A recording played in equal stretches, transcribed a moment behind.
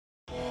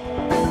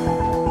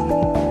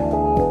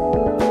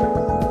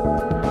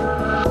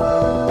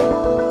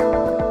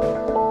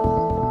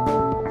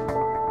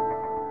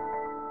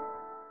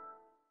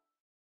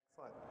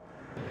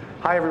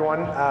Hi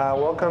everyone,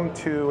 welcome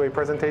to a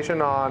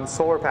presentation on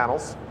solar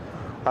panels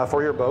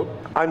for your boat.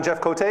 I'm Jeff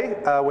Cote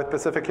with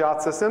Pacific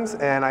Yacht Systems,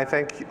 and I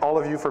thank all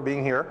of you for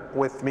being here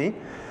with me,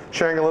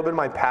 sharing a little bit of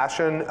my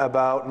passion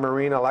about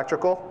marine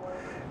electrical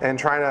and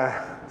trying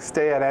to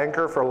stay at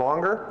anchor for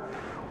longer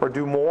or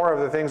do more of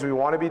the things we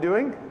want to be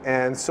doing,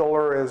 and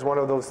solar is one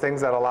of those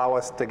things that allow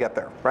us to get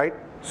there, right?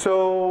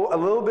 So a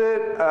little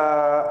bit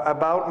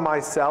about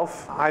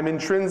myself. I'm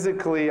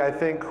intrinsically, I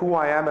think, who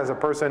I am as a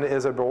person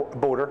is a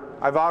boater.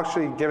 I've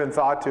actually given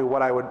thought to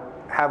what I would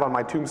have on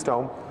my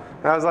tombstone.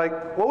 And I was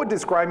like, what would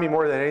describe me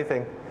more than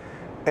anything?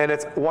 And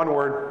it's one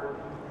word,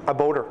 a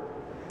boater.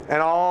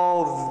 And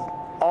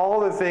all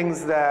the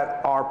things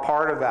that are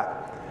part of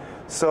that.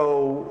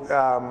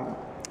 So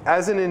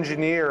as an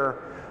engineer,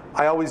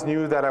 I always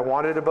knew that I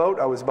wanted a boat.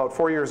 I was about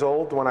 4 years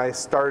old when I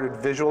started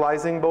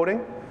visualizing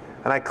boating.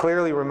 And I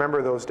clearly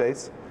remember those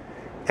days.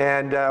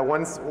 And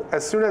as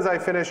soon as I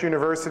finished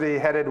university,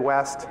 headed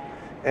west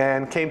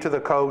and came to the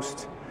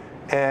coast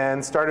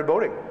and started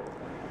boating.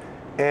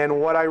 And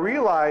what I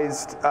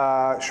realized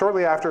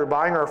shortly after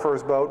buying our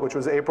first boat, which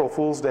was April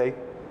Fool's Day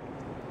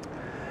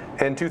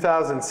in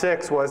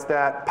 2006, was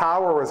that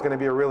power was going to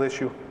be a real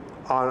issue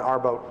on our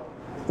boat.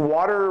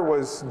 Water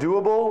was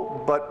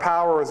doable, but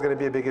power was going to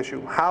be a big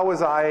issue. How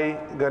was I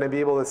going to be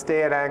able to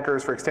stay at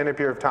anchors for an extended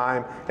period of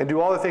time and do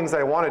all the things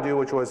that I want to do,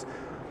 which was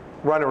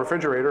run a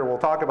refrigerator, and we'll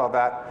talk about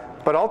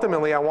that. But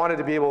ultimately, I wanted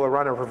to be able to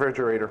run a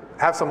refrigerator,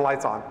 have some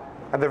lights on,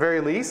 at the very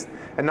least,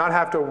 and not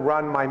have to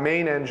run my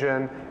main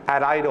engine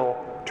at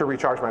idle to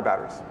recharge my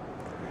batteries.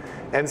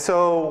 And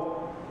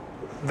so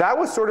that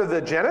was sort of the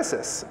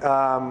genesis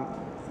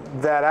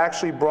that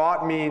actually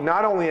brought me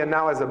not only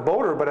now as a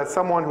boater, but as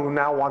someone who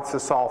now wants to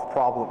solve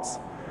problems,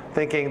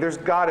 thinking there's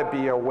got to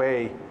be a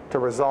way to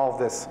resolve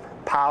this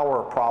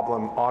power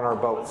problem on our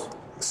boats.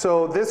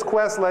 So this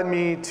quest led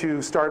me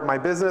to start my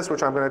business,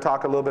 which I'm going to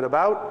talk a little bit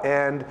about.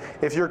 And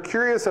if you're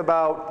curious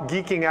about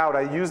geeking out,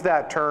 I use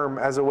that term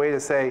as a way to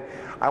say,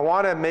 I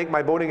want to make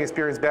my boating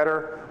experience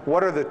better.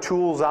 What are the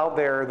tools out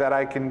there that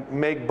I can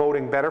make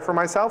boating better for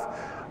myself?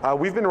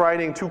 We've been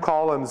writing 2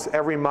 columns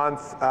every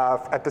month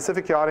at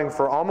Pacific Yachting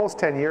for almost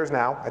 10 years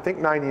now, I think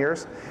 9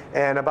 years,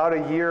 and about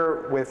a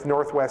year with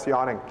Northwest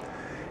Yachting.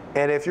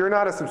 And if you're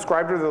not a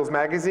subscriber to those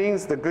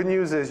magazines, the good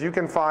news is you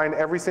can find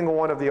every single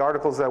one of the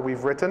articles that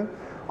we've written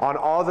on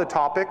all the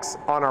topics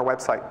on our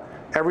website.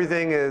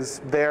 Everything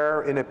is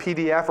there in a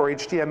PDF or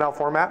HTML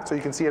format, so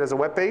you can see it as a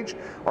web page,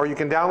 or you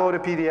can download a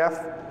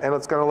PDF and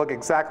it's going to look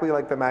exactly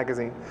like the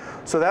magazine.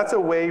 So that's a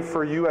way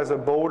for you as a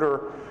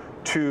boater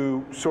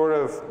to sort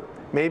of,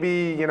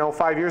 maybe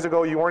 5 years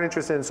ago you weren't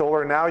interested in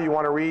solar, now you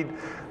want to read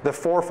the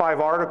 4 or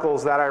 5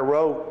 articles that I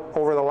wrote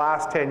over the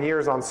last 10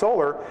 years on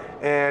solar,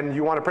 and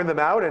you want to print them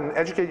out and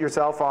educate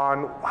yourself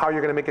on how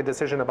you're going to make a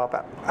decision about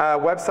that.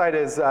 Website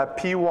is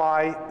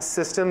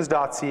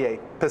pysystems.ca,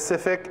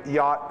 Pacific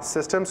Yacht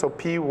Systems, so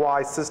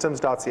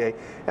pysystems.ca.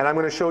 And I'm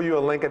going to show you a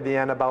link at the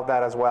end about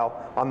that as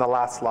well on the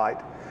last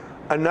slide.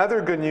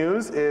 Another good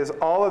news is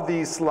all of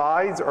these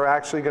slides are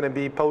actually going to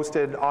be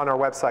posted on our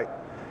website.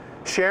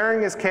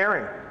 Sharing is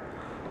caring.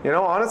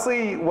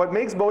 Honestly, what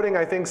makes boating,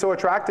 I think, so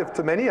attractive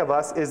to many of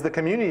us is the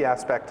community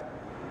aspect.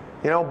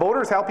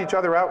 Boaters help each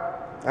other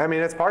out. I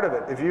mean, it's part of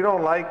it. If you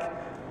don't like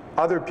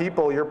other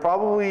people, you're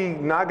probably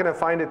not going to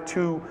find it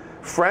too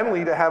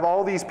friendly to have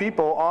all these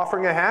people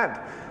offering a hand.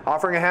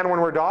 Offering a hand when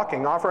we're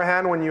docking, offer a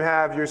hand when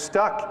you're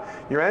stuck,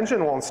 your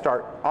engine won't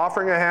start.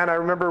 Offering a hand, I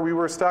remember we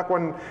were stuck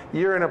one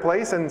year in a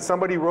place and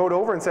somebody rode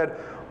over and said,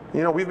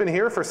 we've been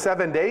here for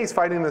 7 days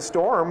fighting the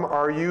storm,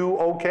 are you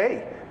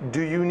okay?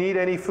 Do you need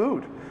any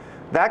food?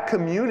 That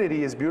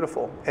community is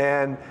beautiful.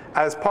 And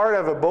as part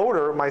of a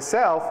boater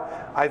myself,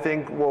 I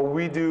think what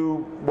we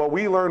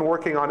learn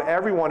working on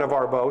every one of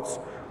our boats,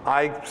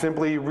 I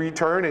simply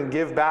return and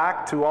give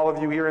back to all of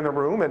you here in the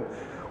room, and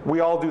we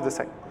all do the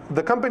same.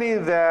 The company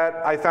that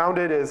I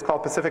founded is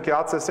called Pacific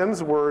Yacht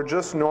Systems. We're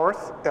just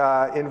north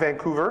in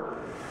Vancouver.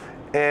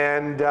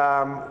 And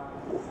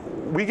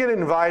we get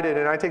invited,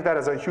 and I take that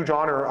as a huge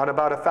honor, on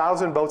about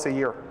 1,000 boats a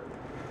year.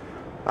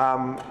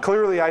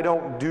 Clearly, I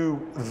don't do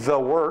the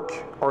work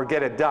or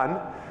get it done.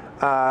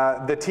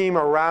 The team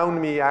around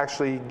me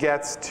actually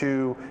gets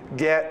to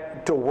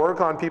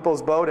work on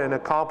people's boat and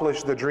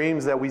accomplish the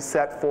dreams that we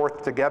set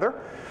forth together.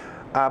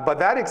 But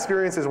that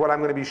experience is what I'm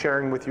going to be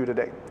sharing with you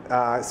today,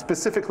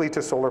 specifically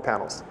to solar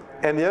panels.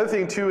 And the other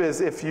thing too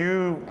is if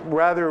you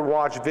rather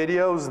watch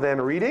videos than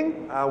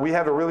reading, we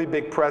have a really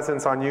big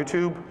presence on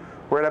YouTube.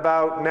 We're at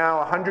about now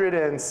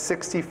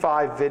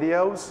 165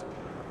 videos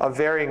of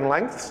varying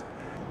lengths.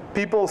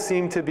 People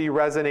seem to be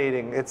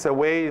resonating. It's a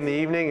way in the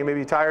evening, you may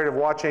be tired of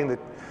watching the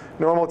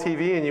normal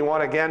TV and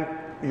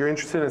you're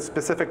interested in a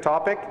specific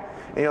topic,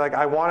 and you're like,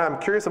 I'm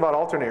curious about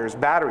alternators,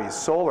 batteries,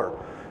 solar.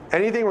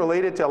 Anything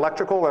related to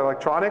electrical or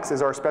electronics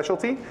is our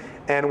specialty,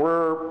 and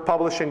we're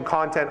publishing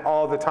content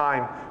all the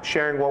time,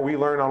 sharing what we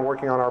learn on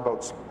working on our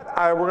boats.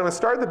 We're going to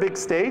start the big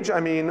stage.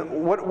 I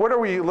mean, what are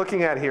we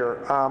looking at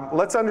here?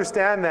 Let's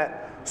understand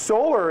that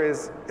solar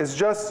is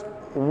just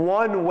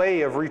one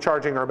way of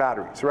recharging our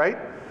batteries, right?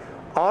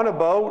 On a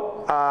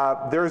boat,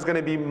 there's going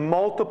to be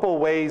multiple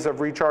ways of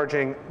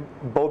recharging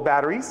boat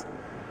batteries.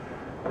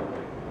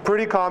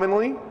 Pretty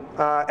commonly,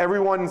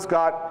 everyone's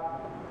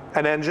got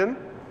an engine,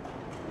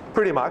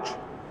 pretty much.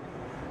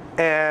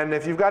 And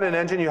if you've got an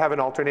engine, you have an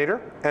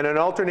alternator. And an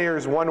alternator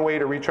is one way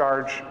to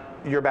recharge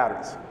your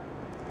batteries.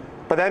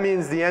 But that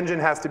means the engine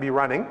has to be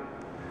running.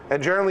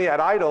 And generally at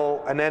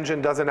idle, an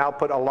engine doesn't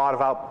output a lot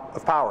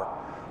of power.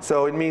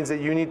 So it means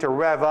that you need to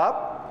rev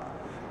up.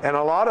 And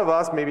a lot of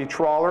us, maybe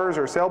trawlers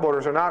or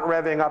sailboaters, are not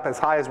revving up as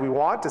high as we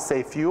want to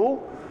save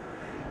fuel,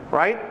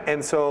 right?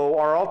 And so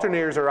our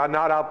alternators are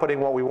not outputting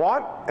what we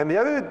want. And the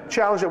other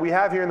challenge that we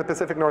have here in the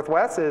Pacific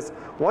Northwest is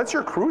once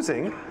you're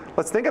cruising,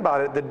 let's think about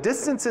it, the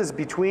distances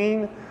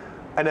between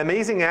an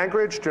amazing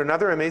anchorage to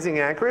another amazing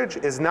anchorage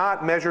is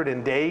not measured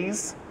in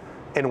days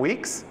and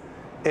weeks.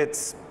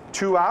 It's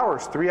 2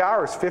 hours, 3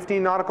 hours,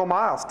 15 nautical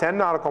miles, 10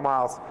 nautical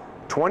miles,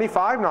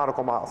 25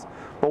 nautical miles.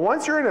 But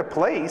once you're in a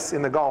place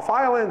in the Gulf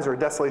Islands or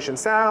Desolation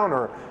Sound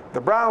or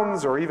the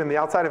Browns or even the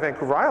outside of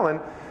Vancouver Island,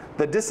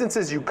 the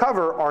distances you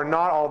cover are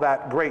not all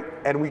that great.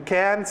 And we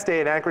can stay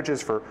at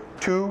anchorages for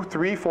 2,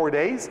 3, 4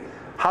 days.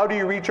 How do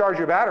you recharge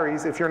your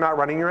batteries if you're not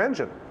running your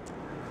engine?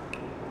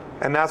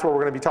 And that's what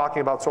we're going to be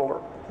talking about solar.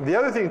 The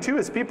other thing too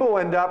is people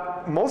end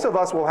up, most of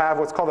us will have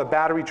what's called a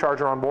battery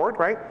charger on board,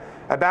 right?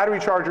 A battery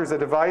charger is a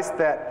device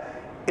that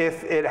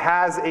if it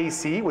has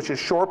AC, which is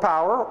shore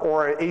power,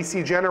 or an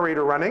AC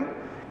generator running,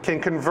 can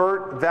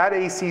convert that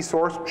AC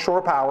source,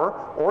 shore power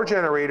or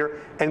generator,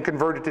 and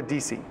convert it to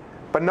DC.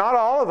 But not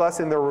all of us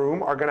in the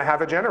room are going to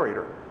have a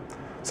generator.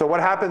 So what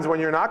happens when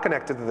you're not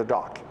connected to the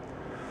dock?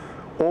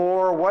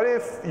 Or what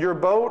if your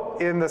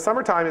boat in the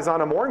summertime is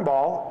on a mooring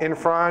ball in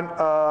front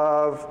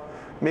of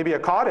maybe a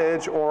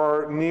cottage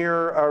or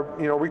near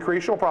a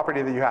recreational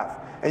property that you have,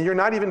 and you're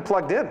not even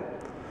plugged in?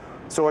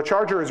 So a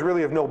charger is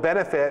really of no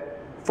benefit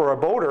for a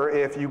boater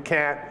if you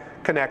can't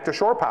connect to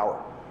shore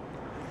power.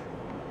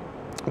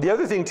 The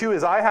other thing too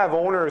is I have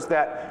owners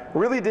that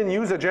really didn't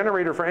use a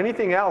generator for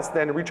anything else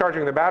than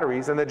recharging the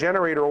batteries, and the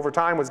generator over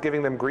time was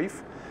giving them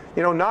grief.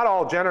 You know, not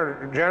all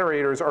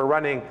generators are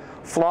running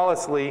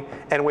flawlessly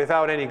and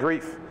without any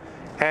grief.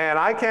 And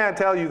I can't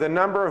tell you the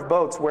number of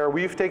boats where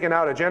we've taken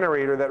out a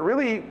generator that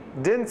really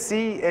didn't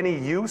see any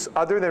use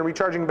other than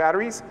recharging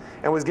batteries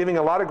and was giving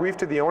a lot of grief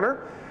to the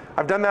owner.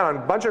 I've done that on a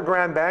bunch of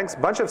Grand Banks,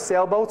 bunch of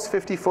sailboats,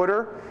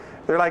 50-footer.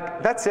 They're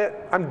like, that's it,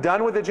 I'm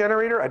done with the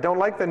generator, I don't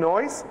like the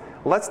noise.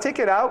 Let's take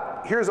it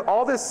out. Here's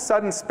all this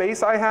sudden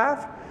space I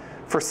have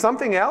for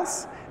something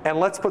else, and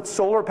let's put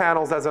solar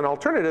panels as an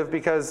alternative,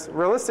 because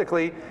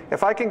realistically,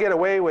 if I can get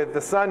away with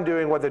the sun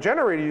doing what the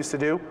generator used to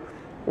do,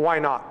 why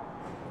not?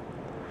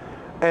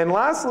 And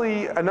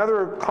lastly,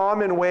 another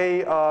common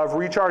way of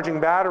recharging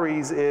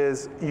batteries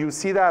is you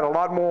see that a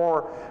lot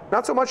more,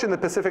 not so much in the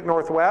Pacific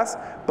Northwest,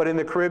 but in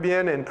the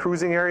Caribbean and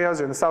cruising areas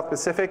or in the South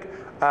Pacific,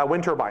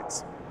 wind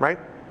turbines, right?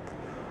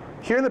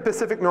 Here in the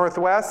Pacific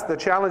Northwest, the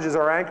challenge is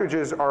our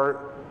anchorages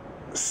are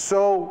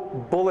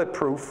so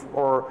bulletproof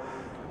or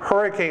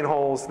hurricane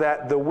holes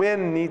that the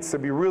wind needs to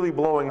be really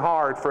blowing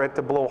hard for it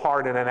to blow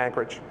hard in an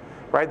anchorage,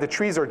 right? The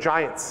trees are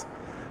giants.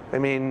 I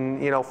mean,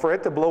 for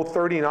it to blow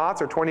 30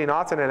 knots or 20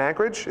 knots in an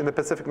anchorage in the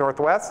Pacific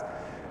Northwest,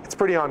 it's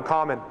pretty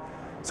uncommon.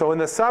 So in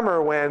the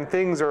summer when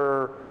things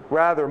are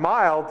rather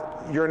mild,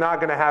 you're not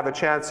going to have a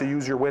chance to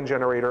use your wind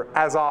generator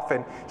as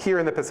often here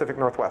in the Pacific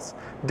Northwest.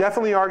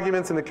 Definitely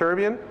arguments in the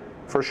Caribbean,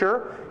 for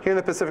sure. Here in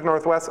the Pacific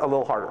Northwest, a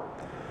little harder.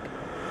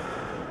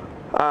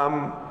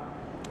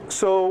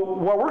 So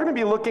what we're going to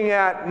be looking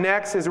at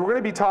next is we're going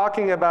to be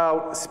talking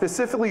about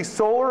specifically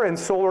solar and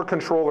solar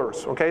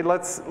controllers. Okay,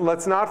 let's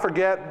not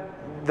forget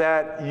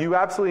that you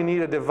absolutely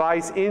need a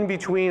device in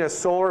between a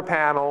solar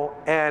panel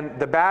and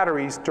the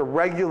batteries to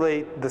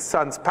regulate the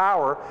sun's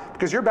power,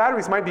 because your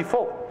batteries might be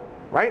full,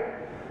 right?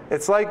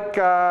 It's like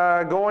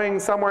going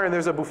somewhere and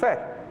there's a buffet.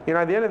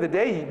 At the end of the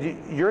day,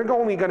 you're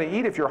only going to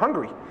eat if you're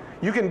hungry.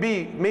 You can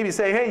maybe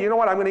say, hey, you know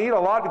what, I'm going to eat a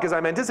lot because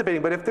I'm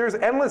anticipating, but if there's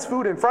endless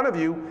food in front of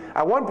you,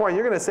 at one point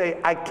you're going to say,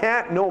 I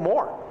can't no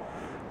more,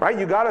 right?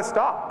 You got to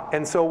stop.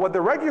 And so what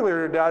the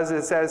regulator does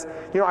is says,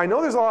 I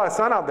know there's a lot of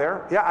sun out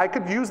there. Yeah, I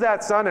could use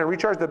that sun and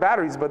recharge the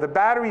batteries, but the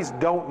batteries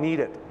don't need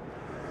it.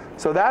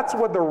 So that's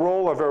what the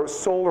role of a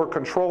solar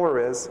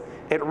controller is.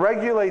 It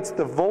regulates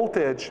the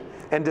voltage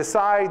and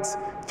decides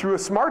through a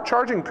smart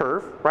charging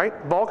curve,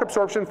 right? Bulk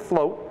absorption,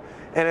 float.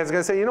 And it's going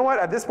to say, you know what,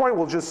 at this point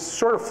we'll just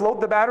sort of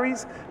float the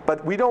batteries,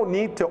 but we don't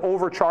need to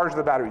overcharge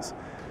the batteries.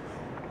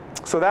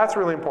 So that's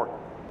really important.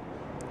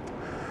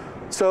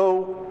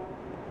 So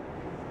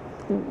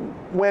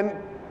when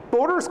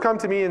boaters come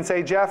to me and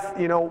say, Jeff,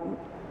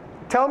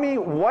 tell me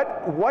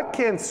what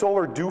can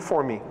solar do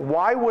for me?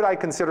 Why would I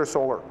consider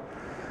solar?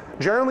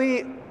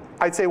 Generally,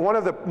 I'd say one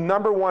of the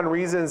 #1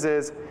 reasons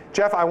is,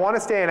 Jeff, I want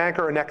to stay at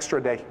anchor an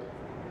extra day.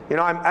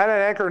 I'm at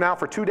an anchor now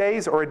for 2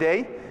 days or a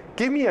day.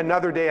 Give me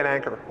another day at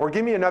anchor, or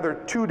give me another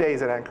 2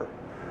 days at anchor.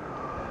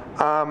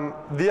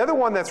 The other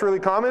one that's really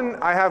common,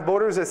 I have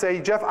boaters that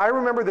say, Jeff, I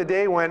remember the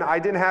day when I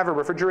didn't have a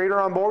refrigerator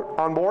on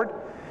board,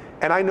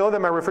 and I know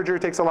that my refrigerator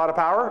takes a lot of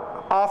power,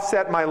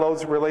 offset my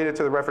loads related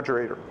to the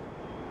refrigerator.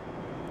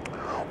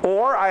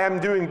 Or I am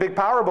doing big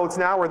power boats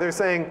now where they're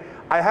saying,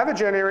 I have a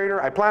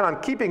generator, I plan on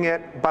keeping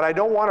it, but I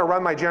don't want to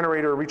run my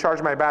generator or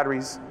recharge my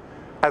batteries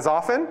as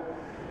often.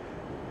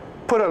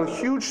 Put a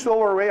huge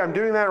solar array. I'm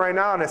doing that right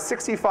now on a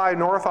 65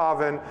 North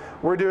oven.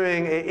 We're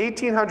doing a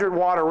 1800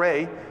 watt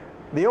array.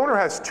 The owner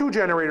has 2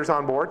 generators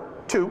on board,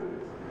 2.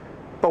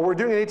 But we're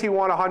doing an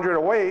 1800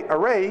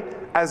 array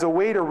as a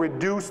way to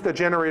reduce the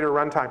generator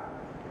runtime,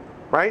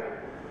 right?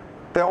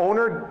 The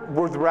owner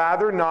would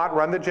rather not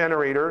run the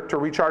generator to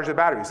recharge the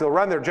batteries. They'll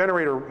run their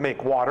generator,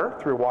 make water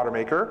through a water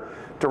maker,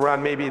 to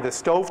run maybe the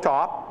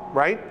stovetop,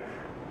 right?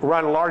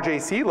 Run large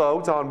AC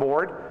loads on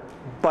board,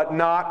 but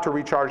not to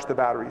recharge the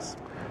batteries.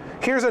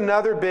 Here's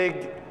another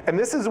big, and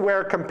this is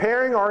where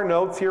comparing our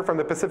notes here from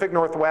the Pacific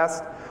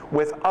Northwest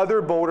with other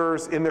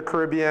boaters in the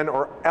Caribbean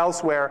or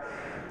elsewhere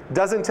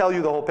doesn't tell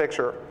you the whole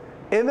picture.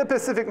 In the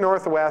Pacific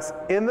Northwest,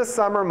 in the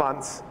summer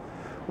months,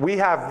 we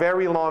have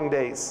very long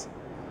days.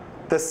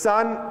 The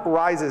sun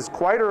rises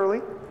quite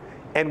early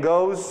and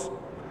goes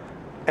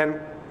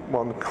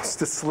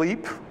to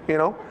sleep,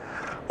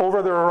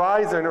 over the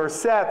horizon, or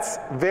sets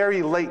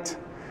very late.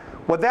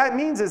 What that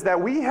means is that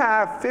we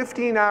have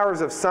 15 hours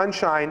of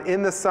sunshine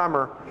in the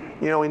summer,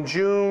 in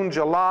June,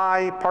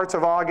 July, parts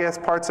of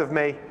August, parts of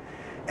May.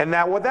 And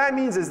what that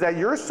means is that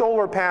your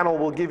solar panel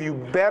will give you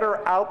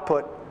better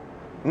output,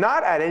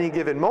 not at any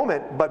given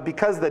moment, but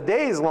because the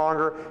day is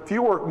longer, if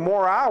you work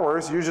more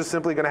hours, you're just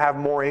simply going to have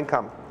more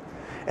income.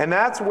 And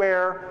that's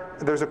where,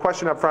 there's a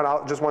question up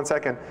front, just one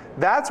second.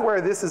 That's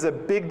where this is a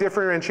big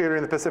differentiator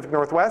in the Pacific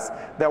Northwest,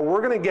 that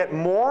we're going to get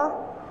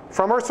more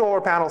from our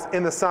solar panels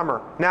in the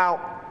summer.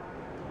 Now,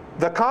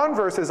 the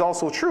converse is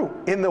also true.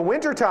 In the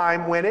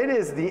wintertime, when it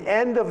is the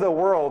end of the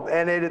world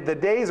and the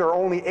days are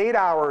only 8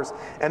 hours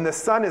and the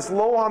sun is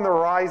low on the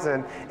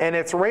horizon and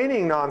it's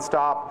raining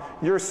nonstop,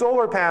 your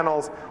solar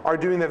panels are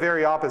doing the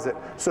very opposite.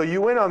 So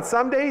you win on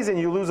some days and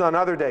you lose on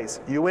other days.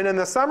 You win in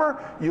the summer,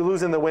 you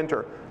lose in the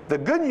winter. The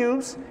good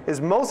news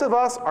is most of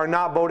us are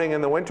not boating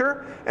in the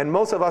winter, and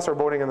most of us are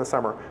boating in the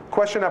summer.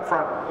 Question up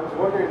front. I was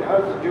wondering, how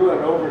does it do on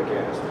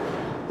overcast?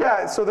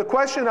 Yeah, so the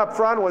question up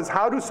front was,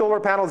 how do solar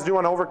panels do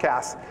on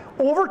overcast?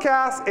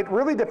 Overcast, it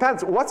really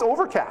depends. What's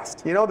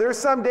overcast? There's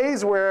some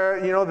days where,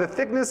 the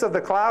thickness of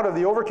the cloud of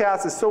the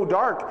overcast is so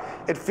dark,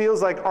 it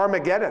feels like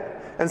Armageddon.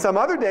 And some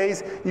other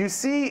days, you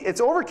see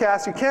it's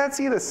overcast, you can't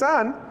see the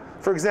sun.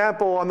 For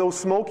example, on those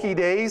smoky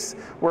days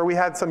where we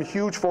had some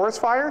huge forest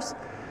fires,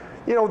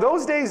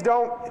 those days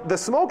the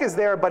smoke is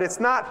there, but it's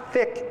not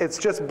thick, it's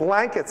just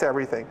blankets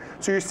everything.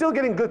 So you're still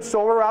getting good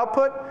solar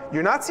output,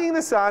 you're not seeing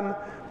the sun,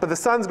 but the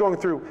sun's going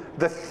through.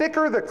 The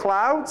thicker the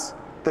clouds,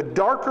 the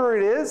darker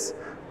it is,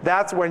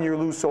 that's when you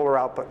lose solar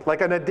output.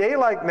 Like on a day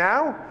like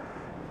now,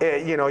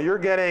 you're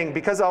getting,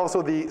 because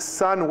also the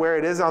sun where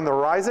it is on the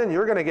horizon,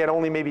 you're gonna get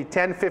only maybe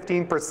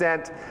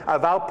 10–15%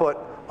 of output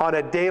on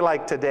a day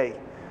like today.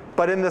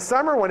 But in the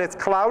summer when it's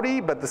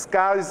cloudy, but the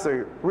skies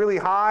are really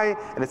high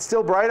and it's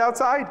still bright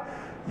outside,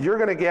 you're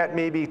gonna get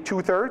maybe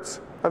 2/3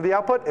 of the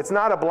output. It's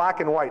not a black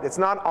and white, it's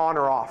not on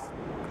or off.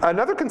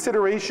 Another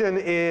consideration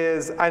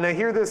is, and I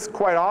hear this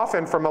quite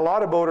often from a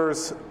lot of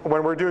boaters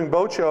when we're doing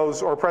boat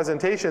shows or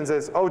presentations,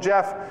 is, oh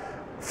Jeff,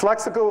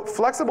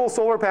 flexible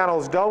solar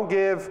panels don't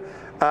give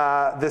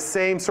the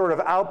same sort of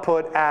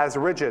output as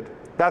rigid.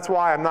 That's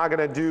why I'm not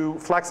gonna do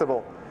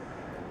flexible.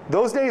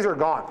 Those days are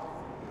gone.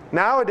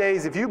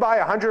 Nowadays, if you buy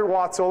a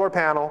 100-watt solar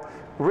panel,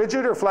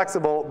 rigid or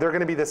flexible, they're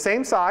gonna be the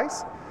same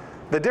size.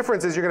 The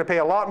difference is you're gonna pay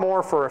a lot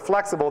more for a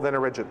flexible than a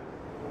rigid.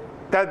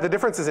 The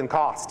difference is in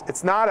cost.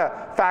 It's not a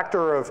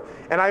factor of,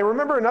 and I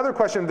remember another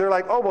question, they're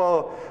like, oh,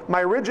 well,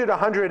 my rigid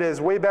 100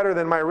 is way better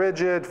than my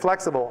rigid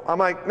flexible. I'm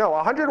like, no,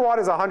 100 watt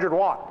is 100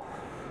 watt,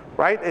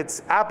 right?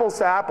 It's apples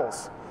to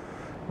apples.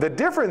 The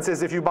difference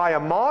is if you buy a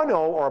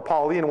mono or a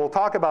poly, and we'll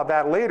talk about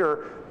that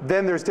later,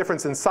 then there's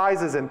difference in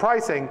sizes and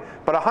pricing,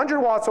 but a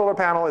 100-watt solar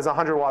panel is a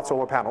 100-watt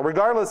solar panel,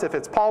 regardless if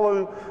it's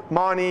poly,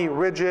 mono,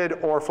 rigid,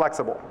 or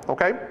flexible,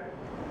 okay?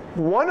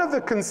 One of the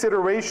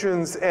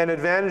considerations and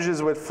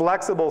advantages with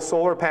flexible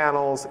solar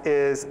panels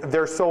is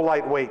they're so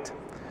lightweight.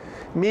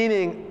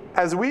 Meaning,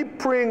 as we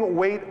bring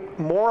weight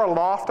more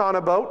aloft on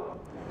a boat,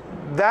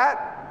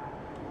 that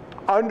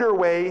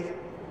underway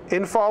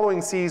in following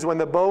seas when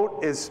the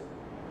boat is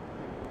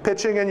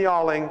pitching and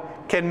yawling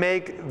can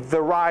make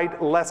the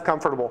ride less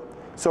comfortable.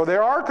 So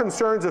there are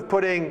concerns of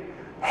putting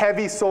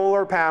heavy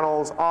solar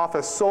panels off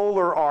a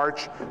solar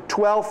arch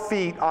 12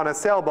 feet on a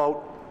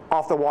sailboat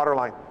off the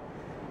waterline.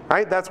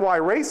 Right? That's why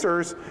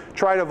racers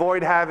try to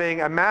avoid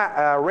having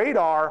a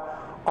radar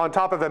on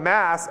top of a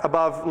mast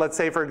above, let's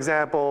say, for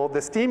example,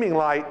 the steaming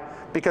light,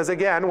 because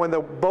again, when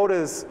the boat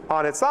is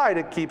on its side,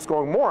 it keeps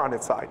going more on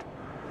its side.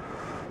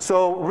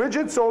 So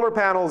rigid solar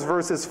panels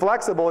versus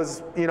flexible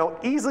is,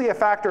 easily a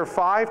factor of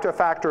 5 to a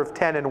factor of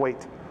 10 in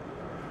weight.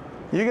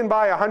 You can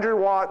buy a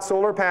 100-watt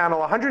solar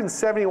panel,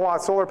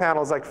 170-watt solar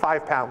panel is like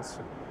 5 pounds.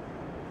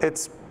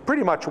 It's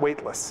pretty much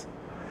weightless.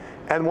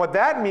 And what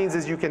that means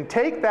is you can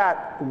take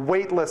that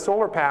weightless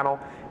solar panel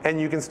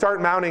and you can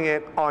start mounting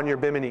it on your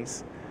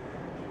biminis,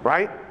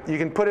 right? You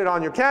can put it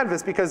on your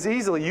canvas because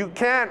easily you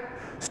can't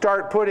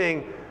start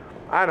putting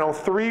I don't know,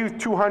 3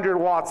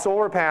 200-watt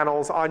solar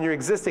panels on your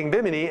existing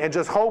bimini and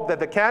just hope that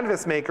the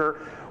canvas maker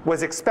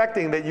was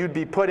expecting that you'd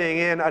be putting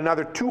in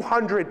another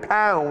 200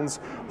 pounds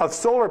of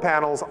solar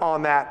panels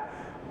on that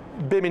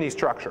bimini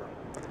structure.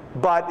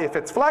 But if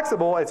it's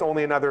flexible, it's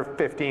only another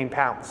 15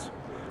 pounds.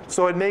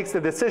 So it makes the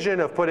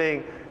decision of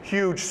putting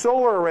huge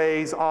solar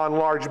arrays on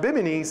large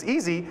biminis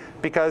easy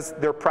because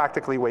they're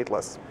practically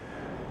weightless.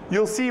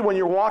 You'll see when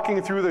you're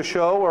walking through the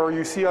show or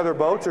you see other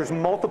boats, there's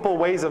multiple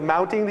ways of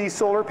mounting these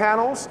solar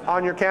panels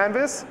on your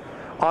canvas.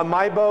 On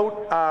my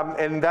boat,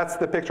 and that's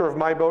the picture of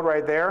my boat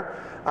right there,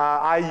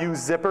 I use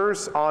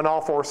zippers on all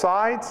 4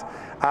 sides.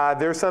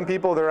 There's some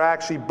people that are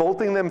actually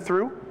bolting them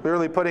through,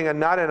 literally putting a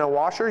nut and a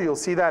washer. You'll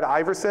see that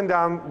Iverson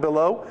down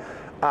below.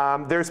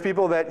 There's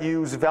people that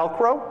use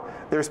Velcro.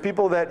 There's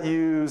people that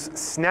use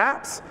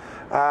snaps.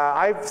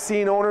 I've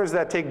seen owners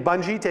that take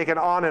bungee, take it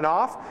on and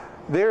off.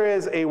 There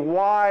is a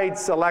wide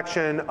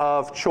selection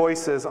of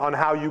choices on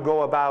how you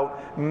go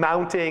about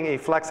mounting a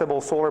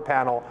flexible solar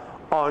panel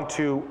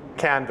onto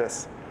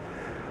canvas.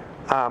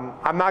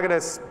 I'm not going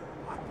to,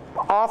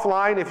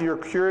 offline, if you're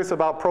curious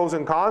about pros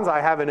and cons,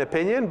 I have an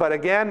opinion, but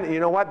again, you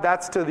know what,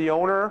 that's to the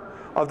owner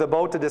of the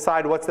boat to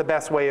decide what's the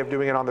best way of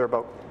doing it on their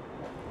boat.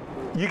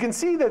 You can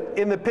see that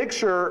in the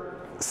picture,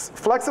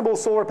 flexible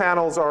solar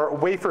panels are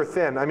wafer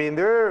thin. I mean,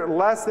 they're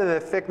less than a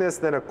thickness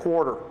than a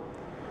quarter.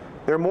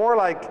 They're more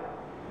like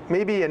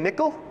maybe a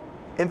nickel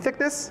in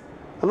thickness,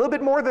 a little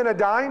bit more than a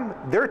dime.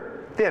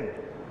 They're thin.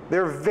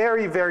 They're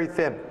very, very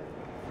thin.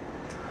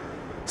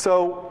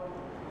 So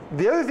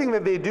the other thing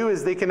that they do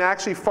is they can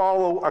actually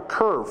follow a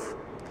curve.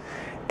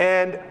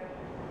 And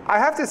I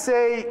have to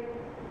say,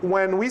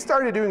 when we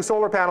started doing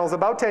solar panels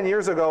about 10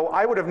 years ago,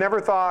 I would have never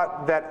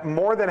thought that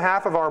more than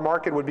half of our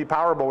market would be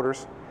power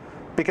boaters.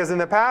 Because in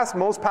the past,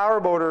 most power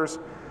boaters,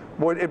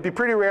 it'd be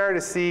pretty rare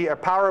to see a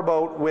power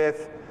boat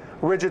with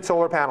rigid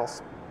solar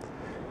panels.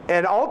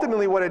 And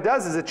ultimately what it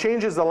does is it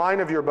changes the line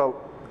of your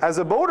boat. As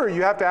a boater,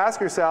 you have to ask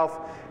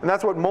yourself, and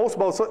that's what most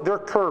boats, they're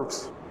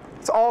curves.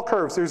 It's all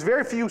curves. There's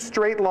very few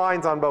straight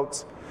lines on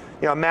boats.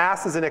 You know, a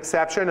mast is an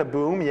exception, a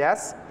boom,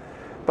 yes.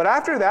 But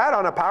after that,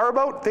 on a power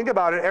boat, think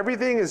about it,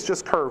 everything is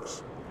just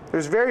curves.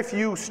 There's very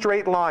few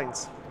straight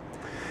lines.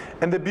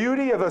 And the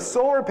beauty of a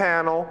solar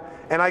panel,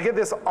 and I get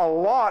this a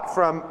lot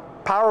from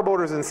power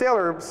boaters and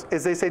sailors,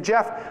 is they say,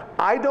 Jeff,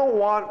 I don't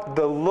want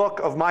the look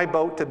of my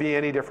boat to be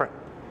any different.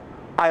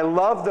 I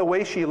love the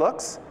way she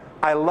looks.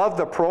 I love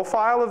the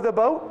profile of the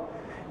boat.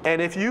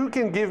 And if you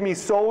can give me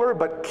solar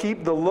but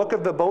keep the look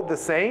of the boat the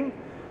same,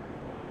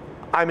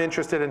 I'm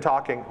interested in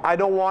talking. I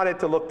don't want it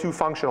to look too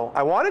functional.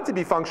 I want it to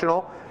be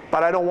functional,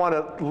 but I don't want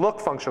it to look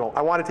functional.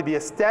 I want it to be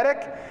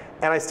aesthetic,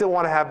 and I still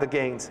want to have the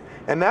gains.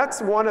 And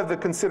that's one of the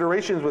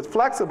considerations with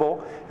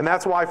flexible, and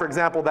that's why, for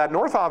example, that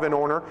Northaven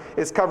owner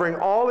is covering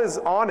all his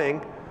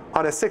awning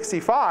on a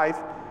 65,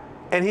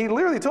 and he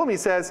literally told me, he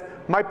says,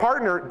 my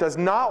partner does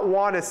not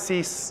want to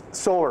see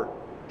solar.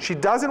 She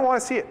doesn't want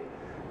to see it.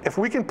 If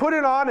we can put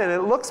it on and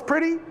it looks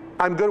pretty,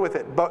 I'm good with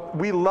it. But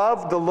we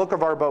love the look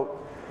of our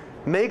boat.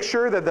 Make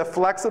sure that the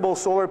flexible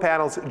solar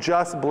panels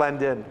just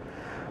blend in.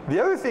 The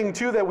other thing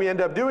too that we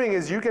end up doing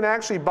is you can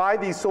actually buy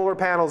these solar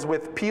panels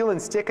with peel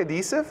and stick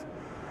adhesive.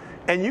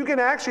 And you can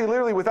actually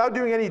literally, without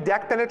doing any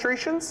deck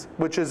penetrations,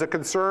 which is a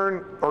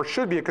concern or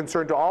should be a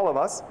concern to all of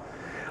us,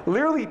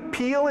 literally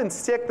peel and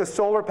stick the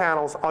solar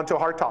panels onto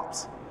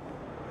hardtops.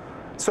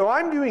 So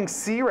I'm doing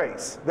Sea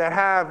Rays that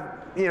have,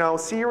 you know,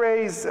 Sea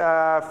Rays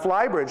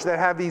flybridge that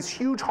have these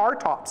huge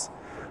hardtops.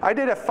 I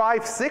did a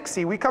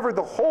 560, we covered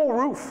the whole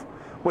roof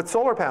with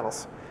solar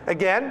panels.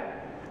 Again,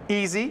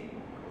 easy,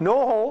 no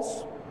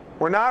holes.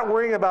 We're not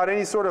worrying about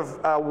any sort of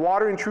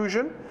water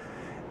intrusion,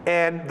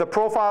 and the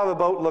profile of the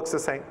boat looks the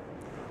same.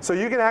 So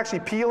you can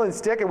actually peel and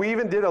stick, and we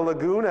even did a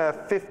lagoon, a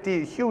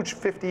huge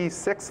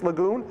 56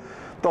 lagoon,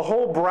 the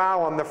whole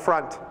brow on the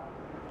front.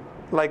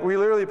 Like we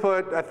literally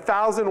put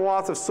 1,000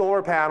 watts of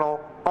solar panel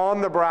on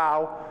the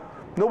brow.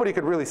 Nobody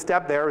could really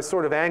step there, it was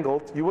sort of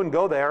angled, you wouldn't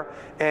go there,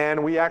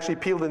 and we actually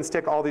peeled and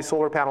stick all these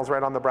solar panels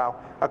right on the brow.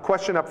 A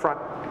question up front.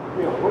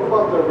 Yeah, what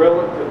about the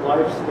relative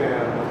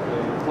lifespan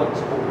of the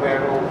flexible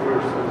panel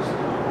versus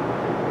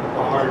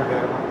the hard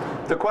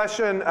panel? The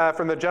question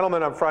from the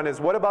gentleman up front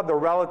is, what about the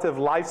relative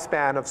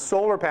lifespan of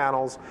solar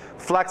panels,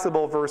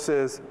 flexible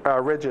versus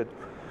rigid?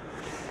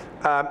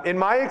 In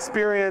my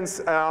experience,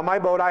 on my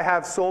boat, I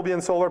have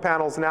Solbian solar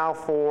panels now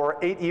for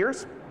 8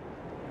 years.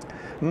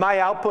 My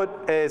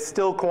output is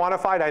still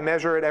quantified. I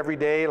measure it every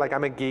day. Like,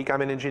 I'm a geek,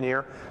 I'm an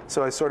engineer,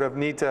 so I sort of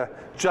need to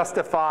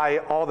justify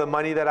all the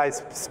money that I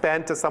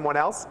spent to someone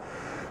else.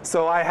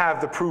 So I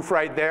have the proof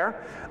right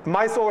there.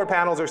 My solar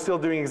panels are still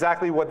doing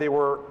exactly what they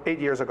were 8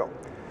 years ago.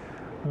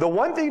 The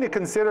one thing to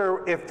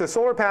consider, if the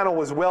solar panel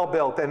was well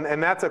built,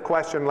 and that's a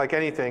question like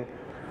anything,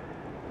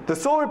 the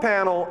solar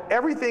panel,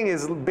 everything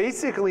is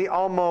basically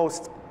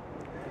almost,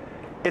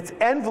 it's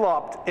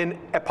enveloped in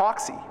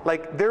epoxy.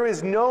 Like, there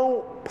is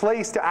no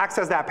place to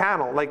access that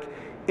panel. Like,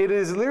 it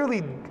is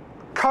literally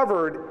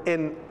covered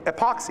in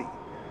epoxy.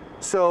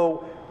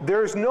 So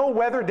there's no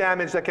weather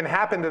damage that can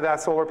happen to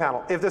that solar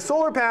panel. If the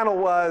solar panel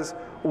was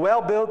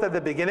well built at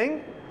the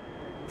beginning,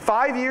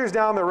 5 years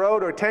down the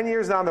road or 10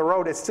 years down the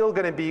road, it's still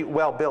going to be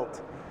well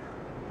built.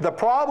 The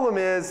problem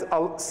is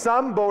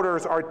some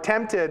boaters are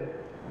tempted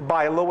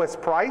by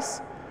lowest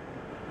price,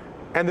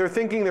 and they're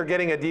thinking they're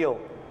getting a deal.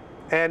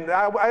 And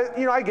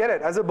I get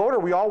it. As a boater,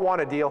 we all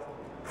want a deal.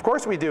 Of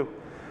course we do.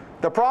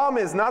 The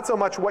problem is not so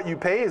much what you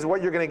pay, is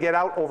what you're going to get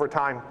out over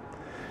time.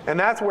 And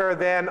that's where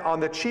then on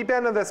the cheap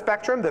end of the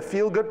spectrum, the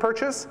feel-good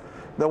purchase,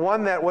 the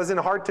one that wasn't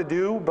hard to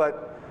do,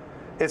 but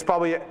it's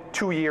probably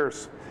 2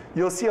 years.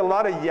 You'll see a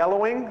lot of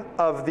yellowing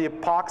of the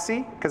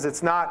epoxy because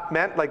it's not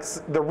meant, like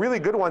the really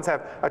good ones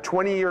have a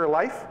 20-year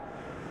life.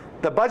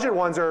 The budget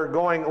ones are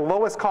going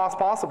lowest cost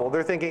possible.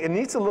 They're thinking it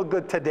needs to look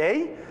good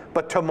today,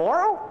 but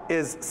tomorrow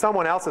is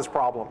someone else's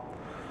problem,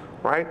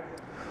 right?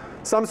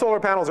 Some solar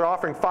panels are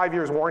offering 5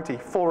 years warranty,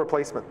 full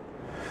replacement.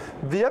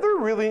 The other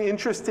really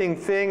interesting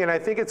thing, and I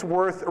think it's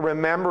worth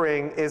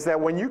remembering, is that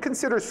when you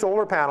consider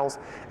solar panels,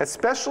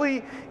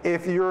 especially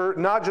if you're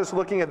not just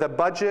looking at the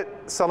budget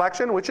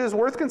selection, which is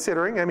worth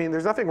considering, I mean,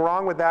 there's nothing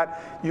wrong with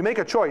that, you make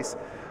a choice.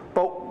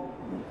 But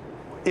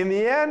in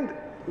the end,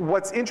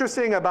 what's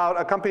interesting about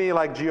a company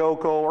like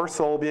Gioco or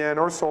Solbian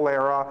or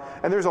Solera,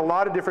 and there's a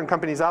lot of different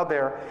companies out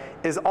there,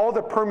 is all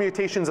the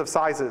permutations of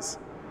sizes.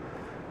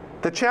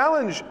 The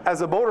challenge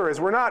as a boater is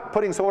we're not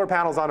putting solar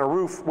panels on a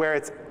roof where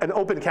it's an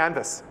open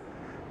canvas,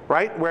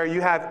 right? Where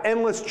you have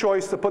endless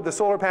choice to put the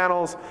solar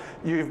panels.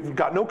 You've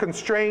got no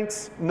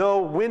constraints, no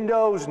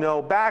windows,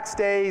 no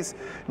backstays,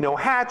 no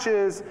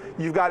hatches.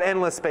 You've got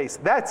endless space.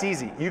 That's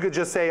easy. You could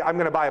just say, I'm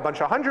going to buy a bunch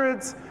of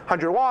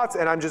 100 watts,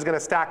 and I'm just going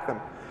to stack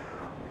them.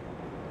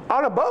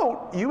 On a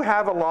boat, you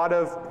have a lot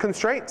of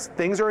constraints.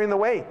 Things are in the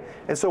way.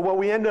 And so what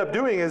we end up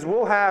doing is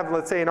we'll have,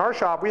 let's say in our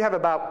shop, we have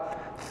about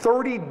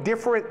 30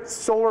 different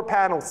solar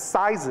panel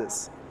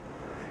sizes.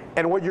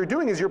 And what you're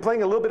doing is you're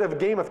playing a little bit of a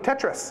game of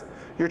Tetris.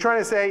 You're trying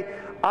to say,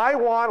 I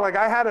want, like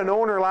I had an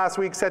owner last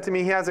week said to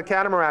me, he has a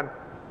catamaran.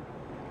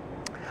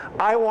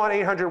 I want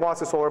 800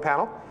 watts of solar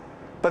panel.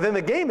 But then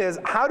the game is,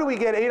 how do we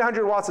get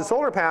 800 watts of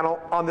solar panel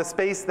on the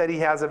space that he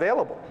has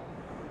available,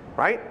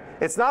 right?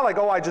 It's not like,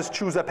 oh, I just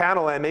choose a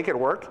panel and make it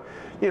work.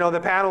 You know, the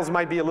panels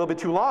might be a little bit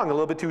too long, a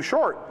little bit too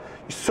short.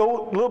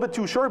 So a little bit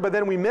too short, but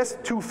then we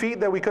missed 2 feet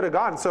that we could have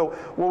gone. So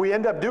what we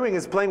end up doing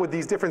is playing with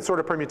these different sort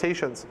of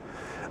permutations.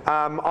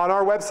 On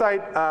our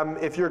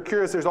website, if you're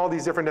curious, there's all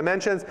these different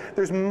dimensions.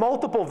 There's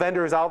multiple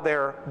vendors out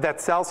there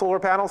that sell solar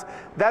panels.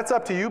 That's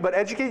up to you, but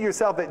educate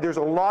yourself that there's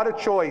a lot of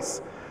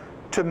choice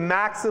to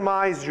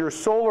maximize your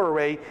solar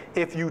array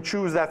if you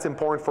choose that's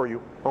important for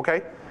you,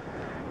 okay?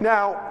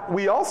 Now,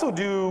 we also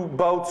do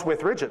boats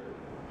with rigid,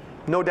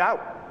 no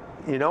doubt.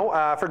 You know,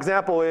 for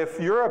example, if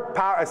you're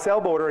a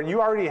sailboater and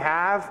you already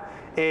have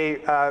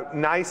a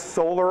nice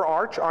solar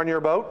arch on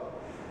your boat,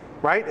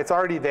 right? It's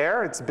already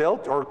there, it's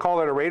built, or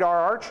call it a radar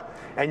arch,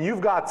 and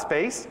you've got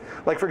space.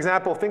 Like for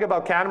example, think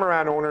about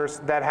catamaran owners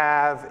that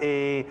have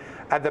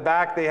at the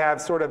back they have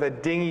sort of a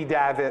dinghy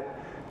davit,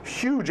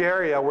 huge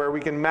area where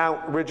we can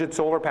mount rigid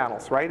solar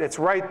panels, right? It's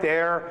right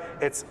there,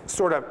 it's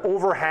sort of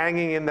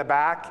overhanging in the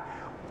back.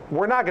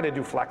 We're not gonna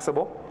do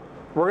flexible.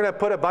 We're gonna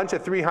put a bunch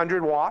of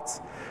 300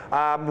 watts.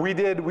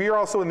 We are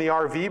also in the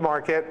RV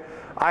market.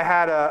 I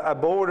had a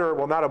boater,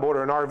 well not a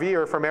boater, an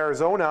RVer from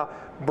Arizona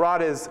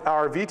brought his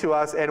RV to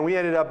us, and we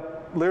ended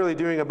up literally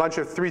doing a bunch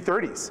of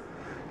 330s.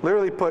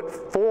 Literally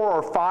put 4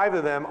 or 5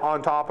 of them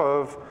on top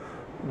of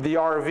the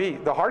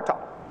RV, the hardtop,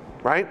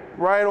 right?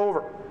 Right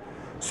over.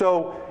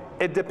 So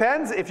it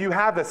depends if you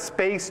have the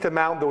space to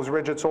mount those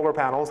rigid solar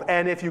panels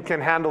and if you can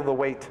handle the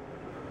weight.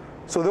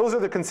 So those are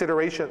the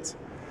considerations.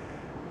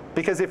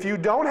 Because if you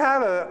don't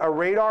have a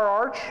radar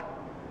arch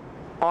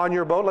on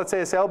your boat, let's say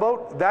a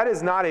sailboat, that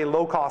is not a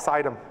low-cost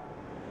item.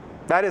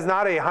 That is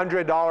not a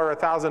 $100,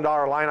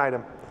 $1,000 line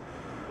item.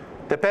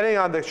 Depending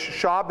on the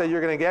shop that you're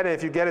going to get, and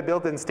if you get it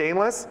built in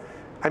stainless,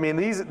 I mean,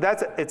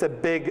 it's a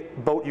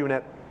big boat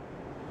unit.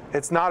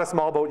 It's not a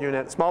small boat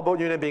unit. Small boat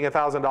unit being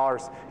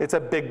 $1,000. It's a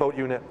big boat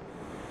unit.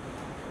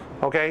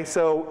 Okay,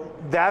 so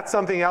that's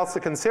something else to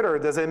consider.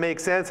 Does it make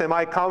sense? Am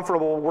I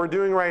comfortable? We're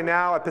doing right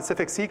now at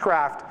Pacific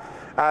Seacraft,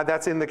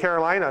 that's in the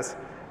Carolinas,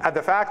 at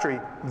the factory.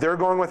 They're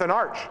going with an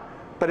arch,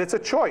 but it's a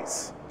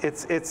choice.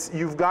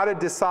 You've got to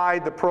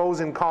decide the pros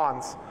and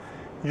cons.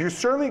 You're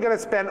certainly going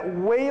to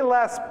spend way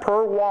less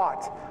per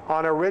watt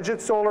on a rigid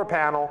solar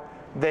panel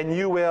than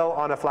you will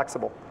on a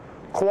flexible.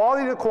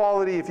 Quality to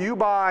quality, if you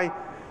buy,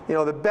 you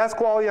know, the best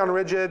quality on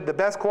rigid, the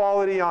best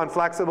quality on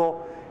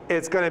flexible,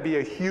 it's going to be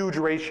a huge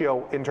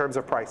ratio in terms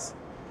of price.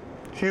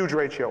 Huge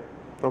ratio,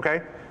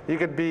 okay? You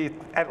could be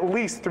at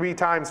least 3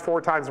 times,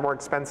 4 times more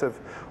expensive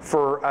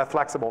for a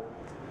flexible.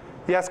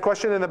 Yes,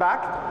 question in the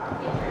back?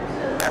 In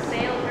terms of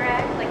sail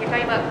drag, like you're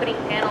talking about putting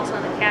panels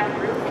on the cabin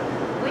roof,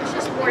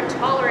 which is more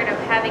tolerant of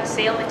having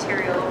sail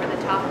material over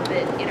the top of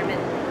it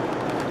intermittently?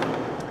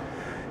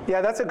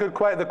 Yeah, that's a good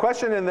question. The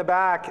question in the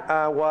back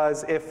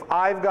was if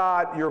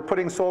you're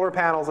putting solar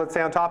panels, let's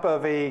say on top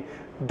of a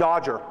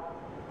Dodger,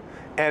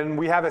 and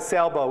we have a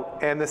sailboat,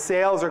 and the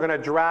sails are going to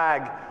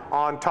drag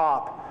on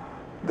top.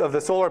 of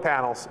the solar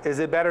panels. Is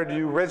it better to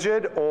do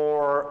rigid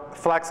or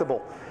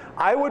flexible?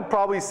 I would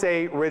probably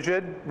say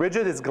rigid.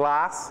 Rigid is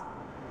glass.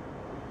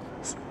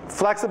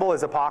 Flexible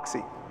is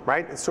epoxy,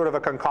 right? It's sort of a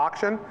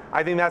concoction.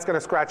 I think that's going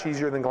to scratch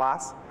easier than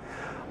glass.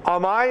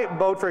 On my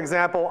boat, for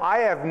example, I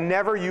have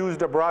never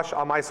used a brush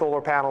on my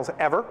solar panels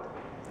ever,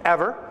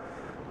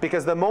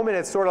 because the moment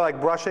it's sort of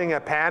like brushing a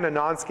pan, a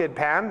non-skid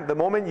pan, the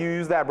moment you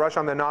use that brush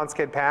on the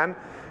non-skid pan,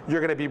 you're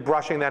going to be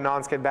brushing that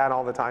non-skid pan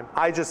all the time.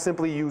 I just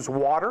simply use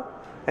water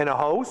and a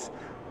hose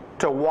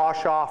to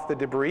wash off the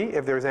debris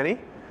if there's any.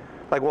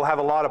 Like we'll have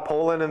a lot of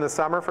pollen in the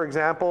summer, for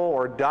example,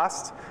 or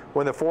dust.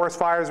 When the forest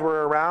fires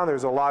were around,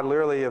 there's a lot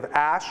literally of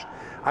ash.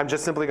 I'm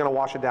just simply going to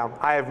wash it down.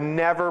 I have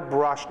never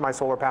brushed my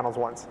solar panels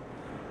once.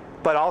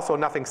 But also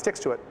nothing sticks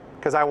to it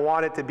because I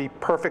want it to be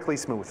perfectly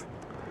smooth.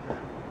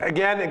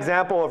 Again,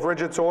 example of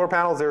rigid solar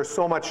panels, there's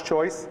so much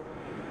choice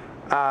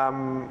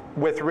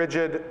with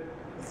rigid,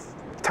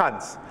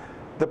 tons.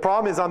 The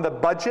problem is on the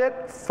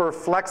budget for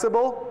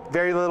flexible,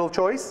 very little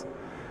choice.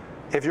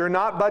 If you're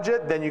not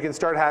budget, then you can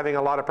start having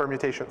a lot of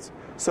permutations.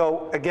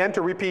 So again,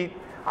 to repeat,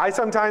 I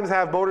sometimes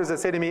have boaters that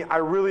say to me, I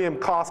really am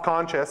cost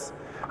conscious.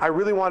 I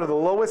really wanted the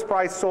lowest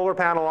price solar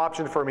panel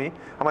option for me.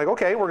 I'm like,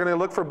 okay, we're gonna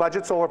look for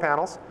budget solar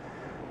panels.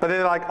 But then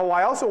they're like, oh,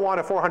 I also want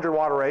a 400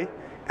 watt array.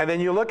 And then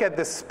you look at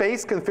the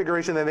space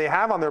configuration that they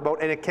have on their boat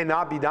and it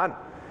cannot be done.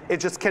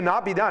 It just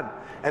cannot be done.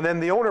 And then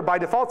the owner by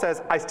default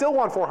says, I still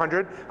want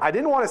 400. I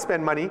didn't want to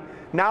spend money.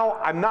 Now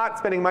I'm not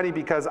spending money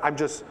because I'm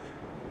just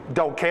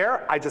don't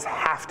care. I just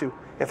have to.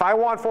 If I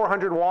want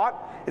 400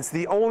 watt, it's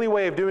the only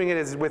way of doing it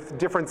is with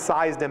different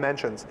size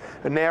dimensions.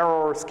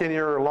 Narrower,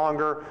 skinnier,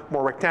 longer,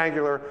 more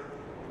rectangular.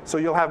 So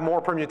you'll have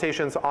more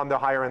permutations on the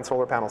higher end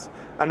solar panels.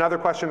 Another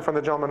question from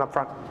the gentleman up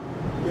front.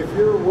 If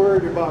you're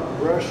worried about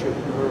brushing,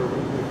 or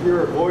if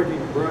you're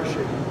avoiding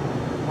brushing,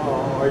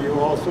 are you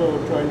also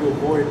trying to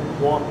avoid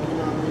walking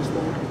on these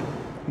things?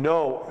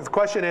 No. The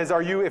question is,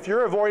 if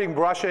you're avoiding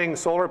brushing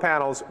solar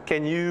panels,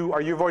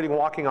 are you avoiding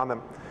walking on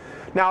them?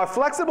 Now, a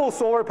flexible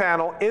solar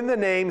panel in the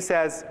name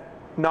says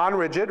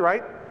non-rigid,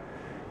 right?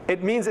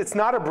 It means it's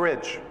not a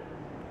bridge,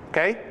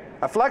 okay?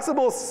 A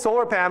flexible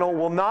solar panel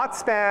will not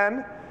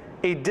span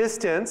a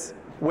distance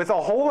with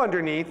a hole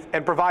underneath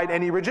and provide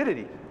any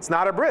rigidity. It's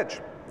not a bridge.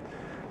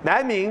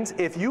 That means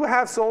if you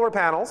have solar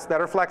panels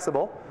that are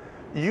flexible,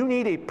 you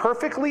need a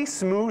perfectly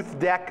smooth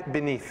deck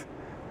beneath.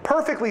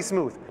 Perfectly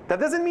smooth. That